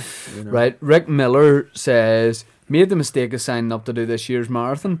 Exactly. Right. Rick Miller says, made the mistake of signing up to do this year's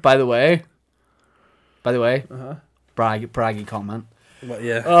marathon. By the way, Uh-huh. braggy comment. But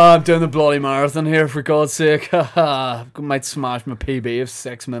yeah. Oh, I'm doing the bloody marathon here, for God's sake. I might smash my PB of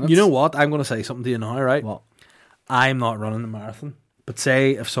 6 minutes. You know what? I'm going to say something to you now, right? What? I'm not running the marathon. But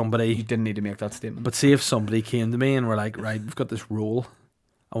say if You somebody didn't need to make that statement. But see if somebody came to me and were like, right, we've got this rule.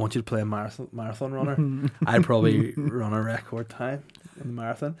 I want you to play a marathon runner. I'd probably run a record time in the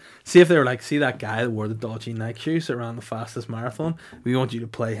marathon. See if they were like, see that guy that wore the dodgy Nike shoes that ran the fastest marathon? We want you to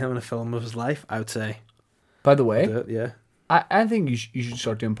play him in a film of his life. I would say, By the way, do it, yeah. I think you should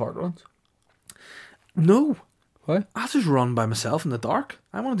start doing park runs. No. Why? I'll just run by myself in the dark.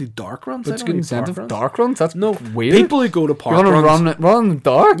 I want to do dark runs. But I it's don't good do incentive. park runs. Dark runs? That's No. weird. People who go to you park want to runs. run in the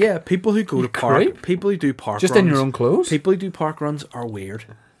dark? Yeah, people who go to park. creep. People who do park Just runs. in your own clothes? People who do park runs are weird.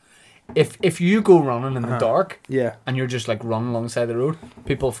 If you go running in the dark Yeah. and you're just like running alongside the road,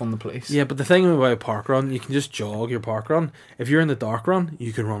 people phone the police. Yeah, but the thing about a park run, you can just jog your park run. If you're in the dark run,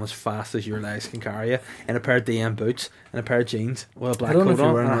 you can run as fast as your legs can carry you in a pair of DM boots and a pair of jeans with a black I don't know coat if you're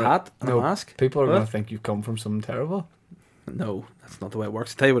on wearing and a hat and no, a mask. People are What? going to think you've come from something terrible. No, that's not the way it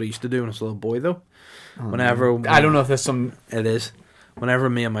works. I'll tell you what I used to do when I was a little boy, though. Whenever I don't know if there's some... it is. whenever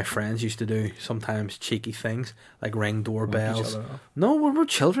me and my friends used to do sometimes cheeky things like ring doorbells. No, we're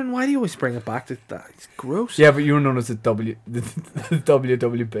children. Why do you always bring it back to that? It's gross. Yeah, but you were known as the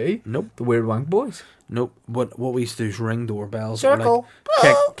WWB. Nope. The Weird Wank Boys. Nope. What we used to do is ring doorbells. Circle. Or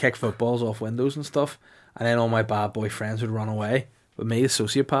like kick footballs off windows and stuff. And then all my bad boy friends would run away. But me, the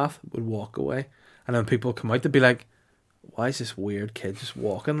sociopath, would walk away. And then people would come out, they'd be like, why is this weird kid just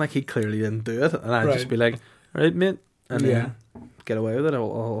walking? Like, he clearly didn't do it. And I'd just be like, right, mate. And then get away with it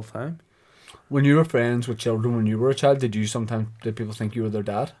all the time. When you were friends with children when you were a child, did people think you were their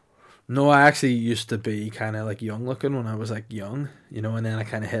dad? No, I actually used to be kind of like young looking when I was like young, you know, and then I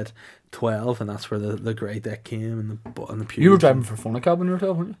kind of hit 12, and that's where the grey dick came and the pubes. You were driving for Funacab when you were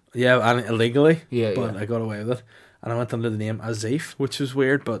 12, weren't you? Yeah, and illegally. Yeah, but I got away with it. And I went under the name Azif, which was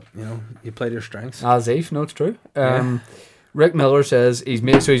weird, but, you know, you played your strengths. Azif, no, it's true. Rick Miller says he's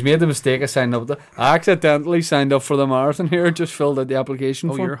made the mistake of signing up. I accidentally signed up for the marathon here, just filled out the application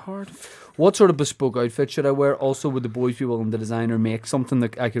form. Oh, you're hard. What sort of bespoke outfit should I wear? Also, would the boys be willing to design or make something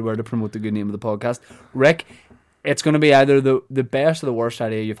that I could wear to promote the good name of the podcast? Rick, it's going to be either the best or the worst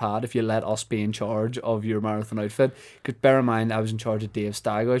idea you've had if you let us be in charge of your marathon outfit. Because bear in mind, I was in charge of Dave's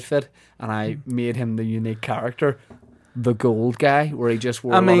stag outfit, and I made him the unique character, the gold guy, where he just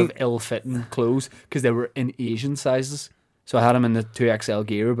wore a lot of ill-fitting clothes because they were in Asian sizes. So I had him in the 2XL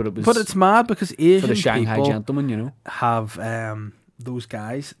gear, but it was... But it's mad because Asian for the Shanghai people gentleman, you know. Have those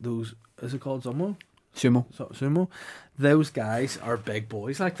guys, is it called Sumo? Sumo. Those guys are big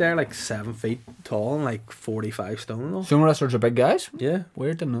boys. Like, they're like 7 feet tall and like 45 stone and all. Sumo wrestlers are big guys? Yeah.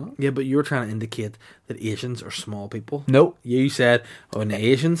 Weird to know. Yeah, but you were trying to indicate that Asians are small people. No. You said, in the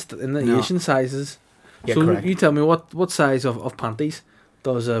Asian sizes. Yeah, so correct. You tell me, what size of panties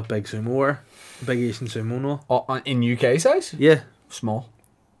does a big sumo wear? A big Asian sumo know? In UK size? Yeah. Small.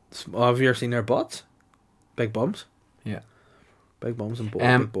 Have you ever seen their butts? Big bums? Yeah. Big bums and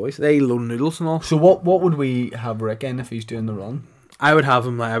big boys. They eat load of noodles and all. So what would we have Rick in if he's doing the run? I would have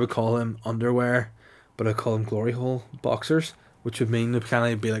him, I would call him underwear, but I'd call him glory hole boxers, which would mean they'd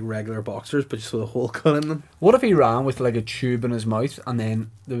kind of be like regular boxers, but just with a hole cut in them. What if he ran with like a tube in his mouth and then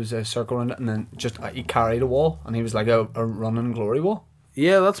there was a circle around it and then just he carried a wall and he was like a running glory wall?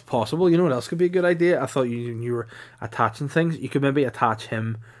 Yeah, that's possible. You know what else could be a good idea? I thought you were attaching things. You could maybe attach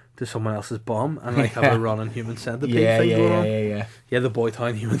him to someone else's bum and like have a running human centipede thing going on. Yeah, the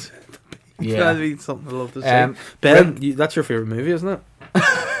Boytown human centipede. Yeah. That'd be something I love to see. Ben, that's your favourite movie, isn't it?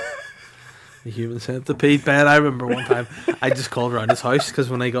 The Human Centipede. Ben, I remember one time I just called around his house because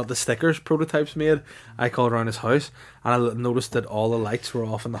when I got the stickers prototypes made, I called around his house and I noticed that all the lights were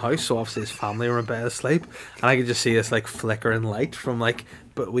off in the house, so obviously his family were in bed asleep, and I could just see this like flickering light from like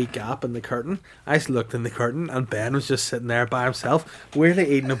a wee gap in the curtain. I just looked in the curtain and Ben was just sitting there by himself,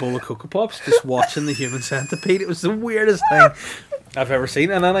 weirdly eating a bowl of Cocoa Pops, just watching the Human Centipede. It was the weirdest thing I've ever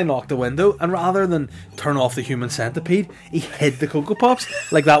seen. And then I knocked the window, and rather than turn off the Human Centipede, he hid the Cocoa Pops.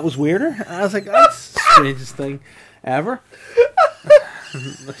 Like, that was weirder. And I was like, that's the strangest thing ever.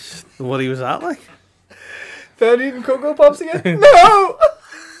 What he was at, like. Ben eating Cocoa Pops again? No!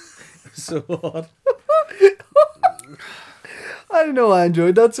 So odd. I don't know why I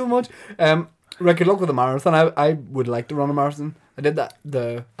enjoyed that so much. Rick, good luck with the marathon. I would like to run a marathon. I did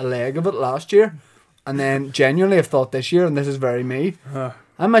a leg of it last year. And then genuinely I've thought this year, and this is very me,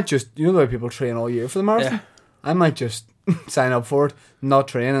 I might just, you know the way people train all year for the marathon? Yeah. I might just sign up for it, not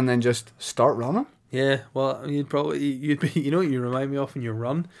train, and then just start running. Yeah, well, you'd be, you know what you remind me of when you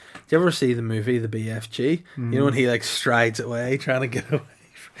run? Do you ever see the movie The BFG? You know when he like strides away, trying to get away,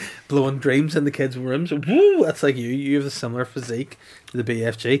 blowing dreams in the kids' rooms? Woo! That's like you. You have a similar physique to the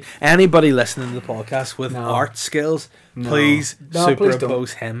BFG. Anybody listening to the podcast with art skills, please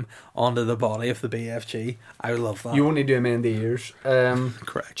superimpose him onto the body of the BFG. I would love that. You only do him in the ears.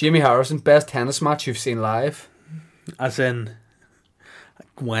 Correct. Jamie Harrison, best tennis match you've seen live? As in,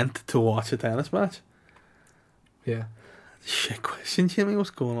 went to watch a tennis match? Yeah. Shit question, Jimmy. What's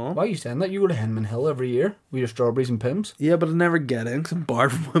going on? Why are you saying that? You go to Hinman Hill every year with your strawberries and pims. Yeah, but I never get in because I'm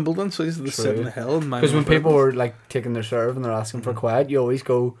barred from Wimbledon, so I used to sit in the hill. Because when people were like taking their serve and they're asking for quiet, you always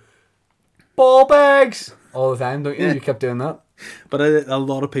go, ball bags! All the time, don't you? Yeah. You kept doing that. But a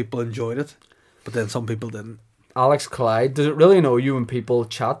lot of people enjoyed it, but then some people didn't. Alex Clyde, does it really annoy you when people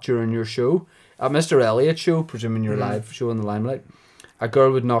chat during your show? At Mr. Elliott's show, presuming your live show in the Limelight, a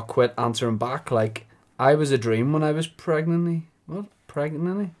girl would not quit answering back like, I was a dream when I was pregnantly. What?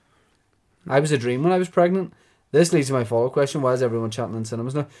 Pregnantly? I was a dream when I was pregnant. This leads to my follow-up question. Why is everyone chatting in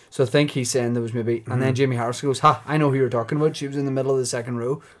cinemas now? So I think he's saying there was maybe... And then Jamie Harrison goes, I know who you're talking about. She was in the middle of the second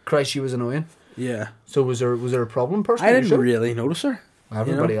row. Christ, she was annoying. Yeah. So was there a problem personally? I didn't really notice her.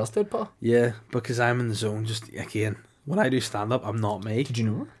 Everybody else did, Paul. Yeah, because I'm in the zone just, again, When I do stand up, I'm not me. Did you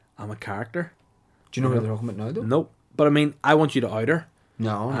know her? I'm a character. Do you know who No. they're talking about now, though? Nope. But I mean, I want you to out her.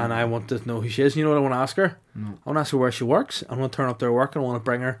 No. And I want to know who she is. You know what I want to ask her? No. I want to ask her where she works. I want to turn up their work and I want to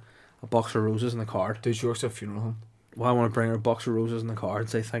bring her a box of roses and a card. Dude, she works at a funeral home. Well, I want to bring her a box of roses and a card and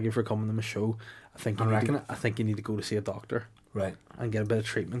say thank you for coming to my show. I think you, I need reckon to, it. I think you need to go to see a doctor Right. and get a bit of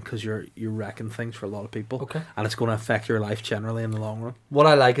treatment because you're wrecking things for a lot of people. Okay. And it's going to affect your life generally in the long run. What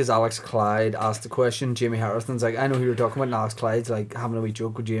I like is Alex Clyde asked the question. Jamie Harrison's like, I know who you're talking about. And Alex Clyde's like having a wee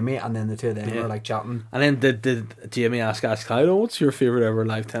joke with Jamie, and then the two of them Yeah. are like chatting. And then did Jamie ask Clyde, oh, what's your favourite ever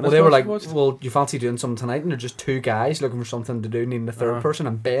live tennis Well, they were match like, you watched? well, you fancy doing something tonight? And they're just two guys looking for something to do, needing a third Uh-huh. person.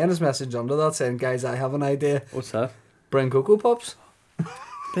 And Ben has messaged under that saying, guys, I have an idea. What's that? Bring Cocoa Pops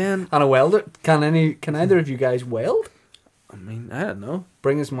Ben, and a welder. Can either of you guys weld? I mean, I don't know.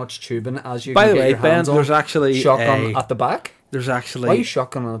 Bring as much tubing as you By can the get way, your Ben, hands on. there's actually Shotgun at the back. there's Why are you actually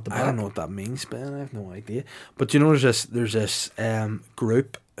shotgunning at the back? I don't know what that means, Ben. I have no idea. But you know, there's this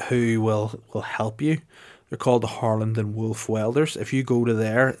group who will help you. They're called the Harland and Wolf Welders. If you go to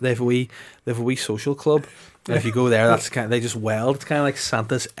there, they have a wee social club. And if you go there, they just weld. It's kind of like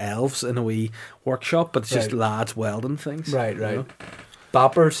Santa's elves in a wee workshop, but it's just Right. lads welding things. Right, you right. know?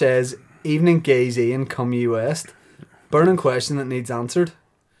 Bapper says, evening gays Ian, come ye west. Burning question that needs answered.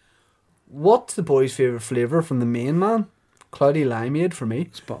 What's the boys' favourite flavour from the main man? Cloudy limeade for me.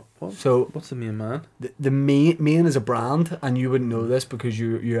 Spot. What? So What's the main man? the main is a brand, and you wouldn't know this because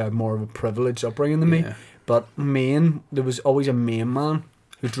you have more of a privileged upbringing than me. Yeah. But Maine, there was always a Maine man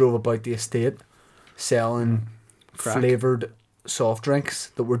who drove about the estate selling Crack. flavoured soft drinks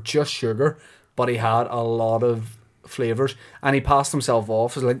that were just sugar, but he had a lot of flavours, and he passed himself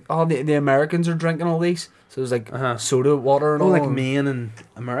off as like, oh, the Americans are drinking all these. So it was like Uh-huh. soda water and Oh, all. like Maine in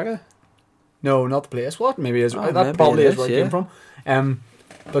America? No, not the place. What? Maybe it is. Oh, That maybe probably it is is, where it yeah. came from.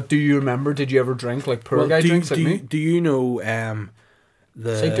 But do you remember? Did you ever drink like poor guy drinks like me? do you know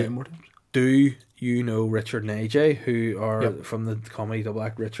Say do more times. Do you know Richard and AJ, who are Yep. from the comedy Double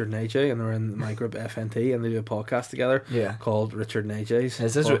Act Richard and AJ, and they're in my group FNT, and they do a podcast together Yeah. called Richard and AJ's.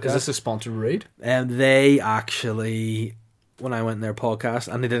 Is this a sponsored read? And they actually, when I went in their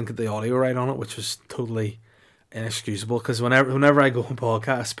podcast, and they didn't get the audio right on it, which was totally inexcusable, because whenever I go on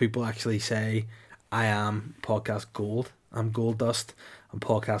podcasts, people actually say I am podcast gold. I'm gold dust. I'm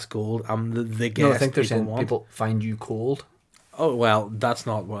podcast gold. I'm the guest No, I think they're people saying want. people find you cold Oh, well, that's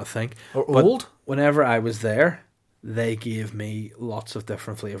not what I think. or But old. Whenever I was there, they gave me lots of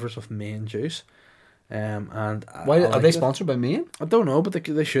different flavours of main juice. And Why I are liked they it. sponsored by me? I don't know, but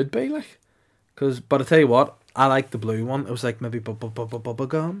they should be, like. But I tell you what, I like the blue one. It was like maybe bubble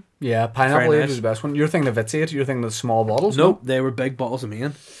gum. Yeah, pineapple Very age nice. was the best one. You're thinking of Vitziate, you're thinking of the small bottles. Nope, they were big bottles of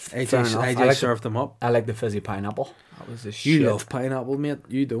main. Fair AJ, enough. I AJ like served them up. I like the fizzy pineapple. That was the You shit. love pineapple, mate.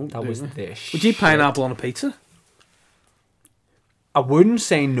 You don't. That do was you? the Would you eat shit. pineapple on a pizza? I wouldn't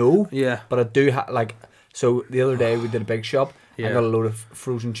say no, Yeah. but I do like. So the other day we did a big shop. I Yeah. got a load of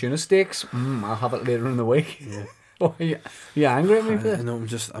frozen tuna steaks. I'll have it later in the week. Yeah. Oh, you angry at me for I this? know. I'm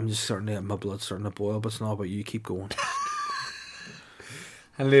just starting to get my blood starting to boil, but it's not about you. Keep going.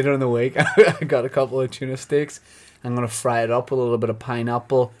 And later in the week, I got a couple of tuna steaks. I'm gonna fry it up with a little bit of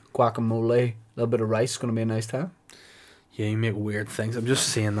pineapple, guacamole, a little bit of rice. It's gonna be a nice time. Yeah, you make weird things. I'm just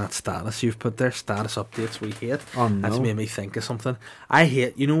seeing that status you've put there. Status updates we hate. Oh no! That's made me think of something. I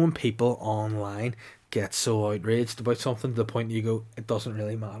hate, you know, when people online get so outraged about something to the point you go, it doesn't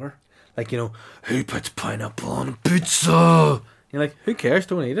really matter. Like, you know, who puts pineapple on a pizza? You're like, who cares?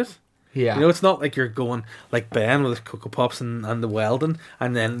 Don't eat it. Yeah. You know, it's not like you're going like Ben with his Cocoa Pops and the welding,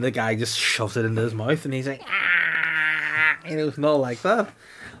 and then the guy just shoves it into his mouth and he's like, ah! You know, it's not like that.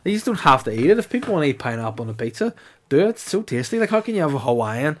 You just don't have to eat it. If people want to eat pineapple on a pizza, do it. It's so tasty. Like, how can you have a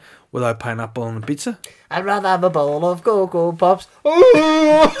Hawaiian without pineapple on a pizza? I'd rather have a bowl of Cocoa Pops.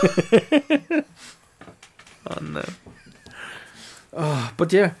 Oh no. Oh,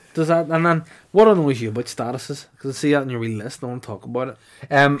 but yeah, does that, and then what annoys you about statuses? Because I see that in your wee list. I want to talk about it.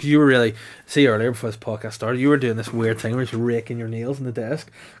 'Cause you were really, see earlier before this podcast started, you were doing this weird thing where you're raking your nails in the desk,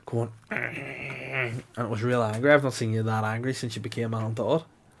 going, and it was real angry. I've not seen you that angry since you became Alan Todd.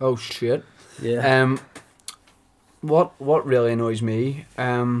 Oh shit. Yeah. What really annoys me?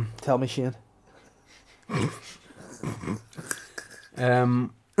 Tell me, Shane.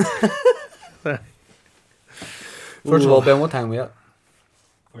 First of all, Ben, what time we at?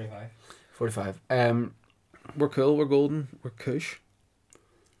 45. 45. We're cool. We're golden. We're Kush.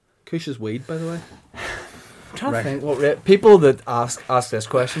 Kush is weed, by the way. I'm trying Right. to think what people that ask this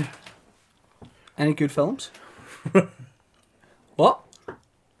question. Any good films? What?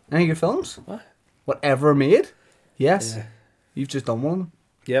 Any good films? What? Whatever made? Yes. Yeah. You've just done one of them.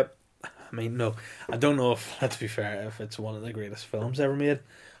 Yep. I mean, no, I don't know if, let's be fair, if it's one of the greatest films ever made.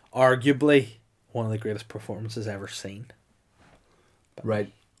 Arguably, one of the greatest performances ever seen.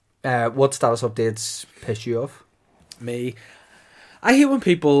 Right. What status updates piss you off? Me, I hate when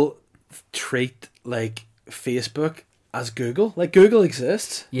people treat like Facebook as Google. Like Google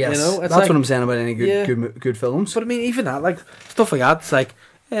exists. Yes, you know, it's that's like, what I'm saying about any good Yeah. good films. But I mean, even that, like stuff like that, it's like,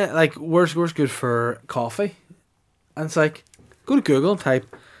 yeah, like where's good for coffee? And it's like, go to Google and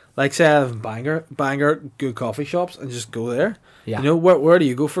type, like, say I have banger good coffee shops, and just go there. Yeah. You know, where do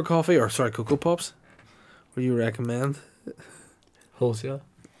you go for coffee? Or sorry, Cocoa Pops. What do you recommend? Wholesale.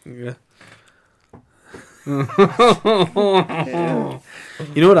 Yeah. You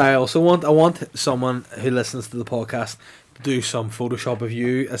know what I also want? I want someone who listens to the podcast to do some Photoshop of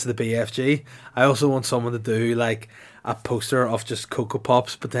you as the BFG. I also want someone to do like a poster of just Cocoa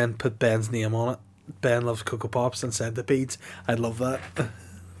Pops, but then put Ben's name on it. Ben loves Cocoa Pops and centipedes. I'd love that.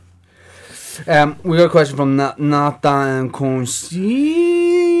 We got a question from Nathan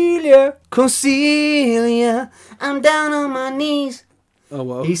Concelia. I'm down on my knees. Oh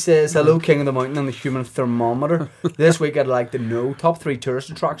well. He says, hello, King of the Mountain and the Human Thermometer. This week I'd like to know top 3 tourist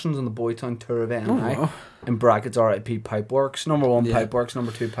attractions on the Boytown Tour of NI. wow. In brackets, RIP Pipeworks. Number 1, Yeah. Pipeworks.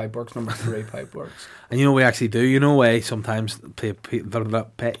 Number 2, Pipeworks. Number 3, Pipeworks. And you know we actually do. You know why sometimes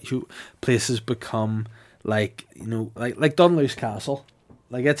places become like, you know, like Dunluce Castle.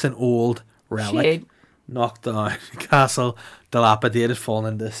 Like it's an old relic. Shade. Knocked down castle, dilapidated,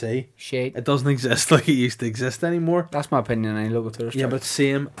 fallen into the sea. Shade. It doesn't exist like it used to exist anymore. That's my opinion on any local tourist Yeah, trap. but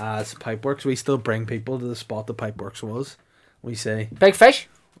same as Pipeworks, we still bring people to the spot that Pipeworks was. We say, Big Fish.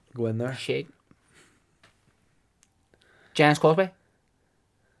 go in there. Shade. Giant's Causeway.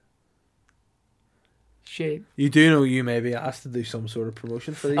 Shade. You do know you may be asked to do some sort of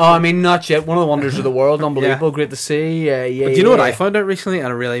promotion for these. Oh, I mean, not yet. One of the wonders of the world. Unbelievable. Yeah. Great to see. Yeah. But do you know what I found out recently, and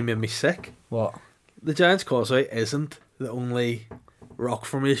it really made me sick? What? The Giant's Causeway isn't the only rock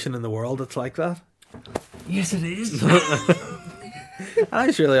formation in the world that's like that. Yes, it is. I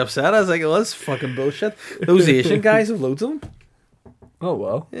was really upset. I was like, well, that's fucking bullshit. Those Asian guys have loads of them. Oh,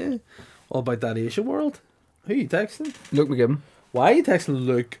 well. Yeah. All about that Asian world. Who are you texting? Luke McGibbon. Why are you texting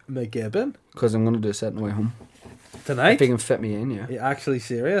Luke McGibbon? Because I'm going to do a set on the way home. Tonight? If he can fit me in, yeah. Are you actually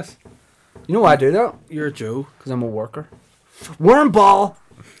serious? You know why I do that? You're a Joe. Because I'm a worker. Worm ball!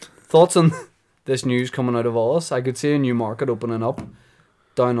 Thoughts on this news coming out of Oz? I could see a new market opening up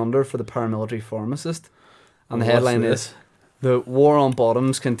down under for the paramilitary pharmacist. And the What's headline this? is, the war on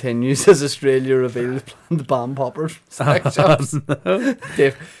bottoms continues as Australia reveals plan to ban poppers. Sex shops.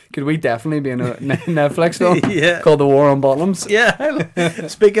 Dave, could we definitely be in a Netflix film Yeah. called The War on Bottoms? Yeah.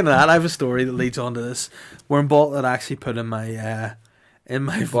 Speaking of that, I have a story that leads on to this. Wormball that I actually put in my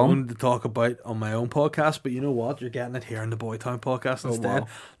phone to talk about on my own podcast, but you know what? You're getting it here in the Boytown podcast instead. wow.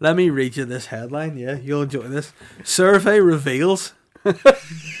 Let me read you this headline. Yeah, you'll enjoy this. Survey reveals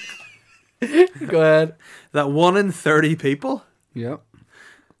Go ahead. that 1 in 30 people Yep.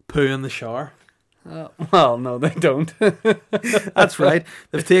 poo in the shower. Well, no, they don't. That's right.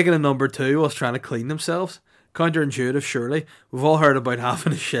 They've taken a number 2 whilst trying to clean themselves. Counterintuitive, surely. We've all heard about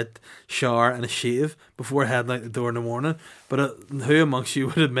having a shit shower and a shave before heading out the door in the morning, but who amongst you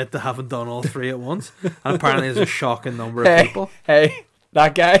would admit to having done all 3 at once? And apparently there's a shocking number of people. Hey,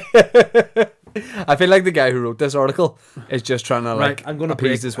 that guy. I feel like the guy who wrote this article is just trying to Right, I'm going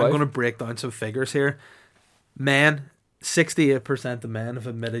appease his wife. to break down some figures here. Men, 68% of men have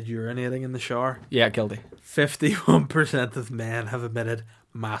admitted urinating in the shower. Yeah, guilty. 51% of men have admitted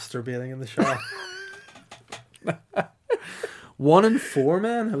masturbating in the shower. 1 in 4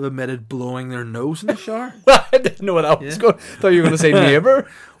 men have admitted blowing their nose in the shower. I didn't know what I was Yeah. going. Thought you were going to say neighbour.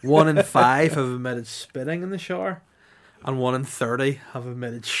 1 in 5 have admitted spitting in the shower, and 1 in 30 have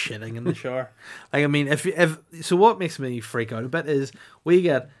admitted shitting in the shower. Like, I mean, if so, what makes me freak out a bit is we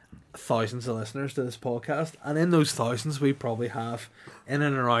get thousands of listeners to this podcast, and in those thousands, we probably have in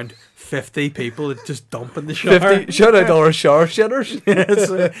and around 50 people that just dump in the shower. 50. Shout out to our shower shitters.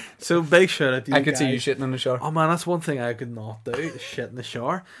 Yeah, so big shout out to you. I could see you guys. shitting in the shower. Oh man, that's one thing I could not do: is shit in the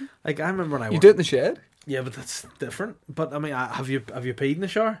shower. Like I remember when I You worked- do it in the shed? Yeah, but that's different. But I mean, have you peed in the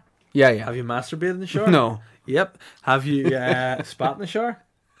shower? Yeah, yeah. Have you masturbated in the shower? No. Yep. Have you spat in the shower?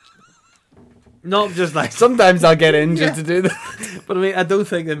 Not just like Sometimes I'll get in just to do that. but I mean, I don't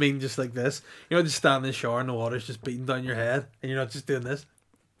think I mean just like this. You know, just stand in the shower and the water's just beating down your head, and you're not just doing this.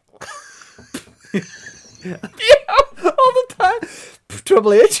 Yeah, all the time.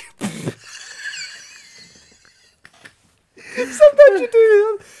 Triple H. Sometimes you do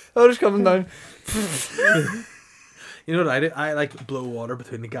that. Oh, just coming down. You You know what I do? I like blow water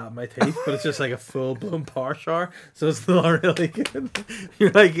between the gap in my teeth, but it's just like a full blown power shower, so it's not really good.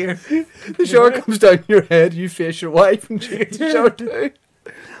 You're like, here, The shower comes down your head, you face your wife, and she gets a shower too.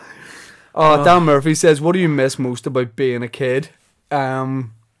 Oh, Dan Murphy says, what do you miss most about being a kid?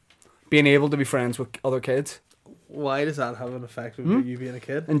 Being able to be friends with other kids. why does that have an effect on you being a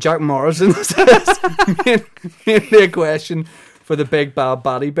kid? And Jack Morrison says, mainly a question for the big bad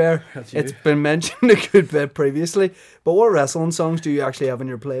baddie bear. That's you. It's been mentioned a good bit previously, but what wrestling songs do you actually have in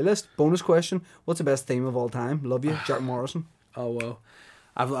your playlist? Bonus question, what's the best theme of all time? Love you, Jack Morrison. Oh well,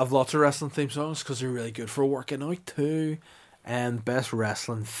 I've lots of wrestling theme songs because they're really good for working out too. And best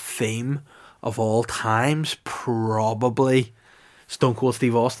wrestling theme of all times, probably Stone Cold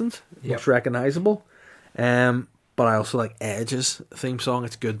Steve Austin's, most recognizable. But I also like Edge's theme song.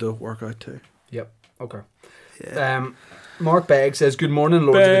 It's good to work out too. Yep, okay. Yeah. Mark Begg says, good morning,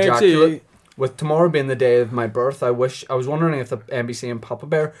 Lords of Ejaculate. With tomorrow being the day of my birth, I was wondering if the NBC and Papa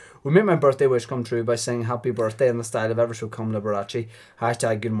Bear would make my birthday wish come true by singing happy birthday in the style of Ever So Come Liberace.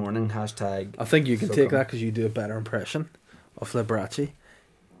 Hashtag good morning, hashtag... I think you can So take come. that because you do a better impression of Liberace.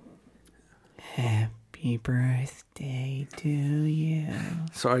 Happy birthday to you.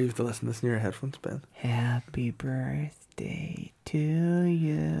 Sorry, you have to listen to this in your headphones, Ben. Happy birthday to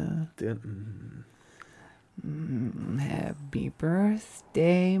you. Do it. Happy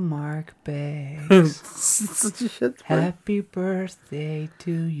birthday, Mark Beggs. Such a shit. Happy birthday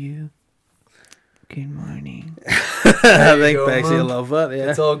to you. Good morning. I think go, Begsy man. will love that. Yeah.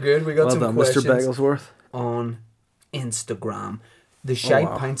 It's all good. We got Well some done, questions Mr. Bagglesworth. on Instagram. The Shite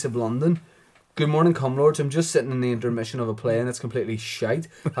wow. Pints of London. Good morning, Cumlords. I'm just sitting in the intermission of a play and it's completely shite.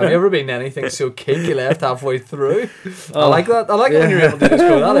 Have you ever been to anything so cake you left halfway through? I like that. I like it when you're able to just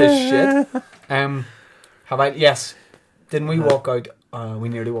go, that is shit. Have I? Yes. Didn't we walk out? We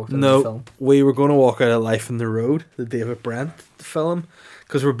nearly walked out of the No, film. we were going to walk out of Life on the Road, the David Brent film,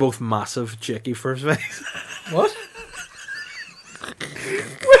 because we're both massive Jackie First Face. What?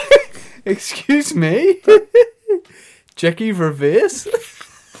 Excuse me? Jackie Vervace?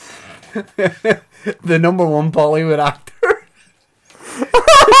 The number one Bollywood actor?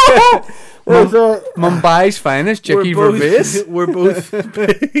 Mumbai's finest, Jackie Vervace? We're both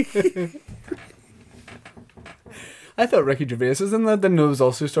big. I thought Ricky Gervais was in that. Didn't know it was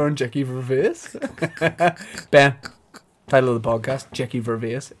also starring Jackie Vervace. Ben, title of the podcast, Jackie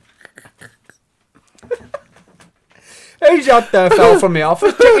Vervace. Who's that fell from the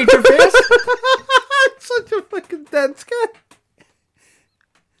office? Jackie Gervais? Such a fucking dense guy.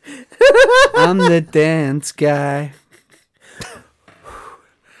 I'm the dance guy.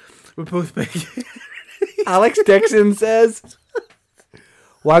 We're both big. Alex Dixon says,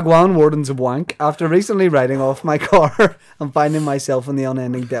 Wagwan Wardens of Wank. After recently writing off my car and finding myself in the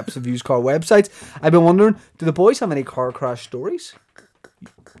unending depths of used car websites, I've been wondering, do the boys have any car crash stories?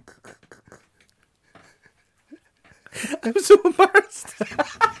 I'm so embarrassed.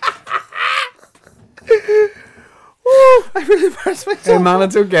 I really embarrassed myself. Hey man,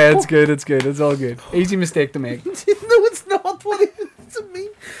 it's okay, it's good, it's all good. Easy mistake to make. No, it's not. What does it mean?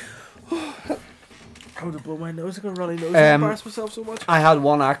 I would have blown my nose. I got a runny nose. I embarrassed myself so much. I had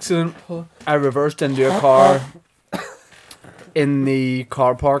one accident. I reversed into a car in the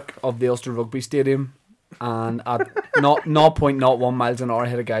car park of the Ulster Rugby Stadium, and at 0.01 miles an hour I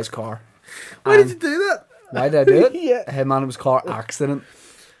hit a guy's car. Why did you do that? Why did I do it? Yeah. Hey man, it was a car accident.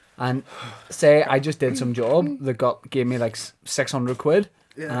 And say I just did some job that gave me like 600 quid.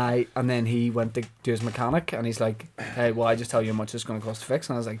 Yeah. And then he went to do his mechanic and he's like, hey, well, I just tell you how much it's going to cost to fix.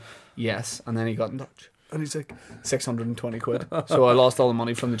 And I was like, yes. And then he got in touch. And he's like, 620 quid. So I lost all the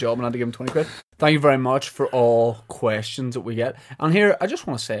money from the job and had to give him 20 quid. Thank you very much for all questions that we get. And here, I just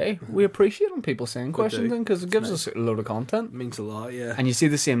want to say, we appreciate when people send questions in because it gives us a load of content. It means a lot, yeah. And you see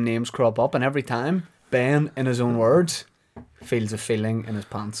the same names crop up, and every time, Ben, in his own words, feels a feeling in his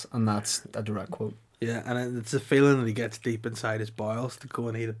pants. And that's a direct quote. Yeah, and it's a feeling that he gets deep inside his bowels to go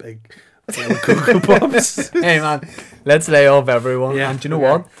and eat a big bowl of Cocoa Pops. Hey man, let's lay off everyone. Yeah, And do you know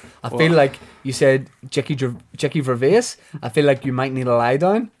okay. what? I feel like you said Jackie Vervace. I feel like you might need a lie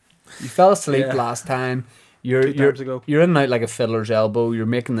down. You fell asleep Yeah. last time. 2 times ago. You're in and out like a fiddler's elbow. You're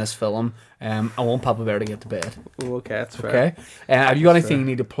making this film. I want Papa Bear to get to bed. Oh, okay, that's fair. Okay. Have you got That's anything fair. you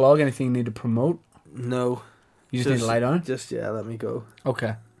need to plug? Anything you need to promote? No. You just need to lie down. Just, yeah, let me go.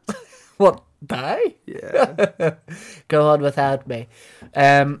 Okay. What? Die? Yeah. Go on without me.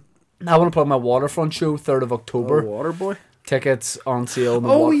 I want to plug my Waterfront show, 3rd of October. Water boy. Tickets on sale.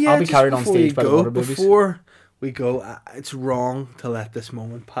 Oh, yeah. I'll be just carried on before stage you by the go, Water Babies. Before we go, it's wrong to let this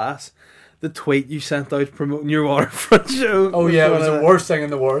moment pass. The tweet you sent out promoting your waterfront show. Oh yeah, it was the worst thing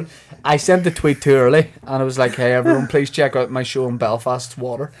in the world. I sent the tweet too early, and it was like, "Hey everyone, please check out my show in Belfast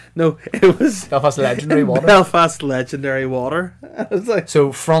Water, No, it was Belfast Legendary Water." Belfast Legendary Water. I was like,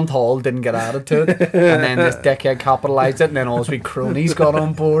 So Front Hall didn't get added to it, and then this dickhead capitalised it, and then all his wee cronies got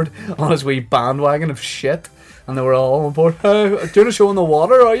on board on his wee bandwagon of shit, and they were all on board. "Oh, doing a show in the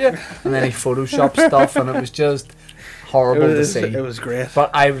water, are you?" And then he photoshopped stuff, and it was just horrible to see. It was great.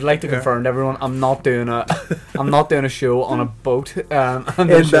 But I would like to confirm to everyone, I'm not doing a show on a boat and In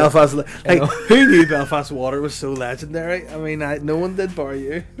there's Belfast, like, know. who knew Belfast Water was so legendary? I mean, no one did bar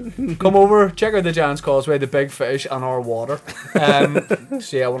you. come over, check out the Giant's Causeway, the big fish, and our water.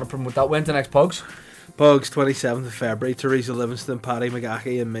 So yeah, I want to promote that. When's the next Pugs? Bugs, 27th of February, Teresa Livingston, Paddy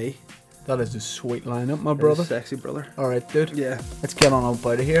McGahey and me. That is a sweet lineup, my brother. Sexy brother. Alright, dude. Yeah. Let's get on up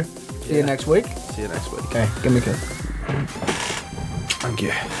out of here. See you Yeah. next week. See you next week. Okay, give me a kiss. Thank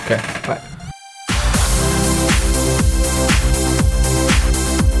you. Okay, bye.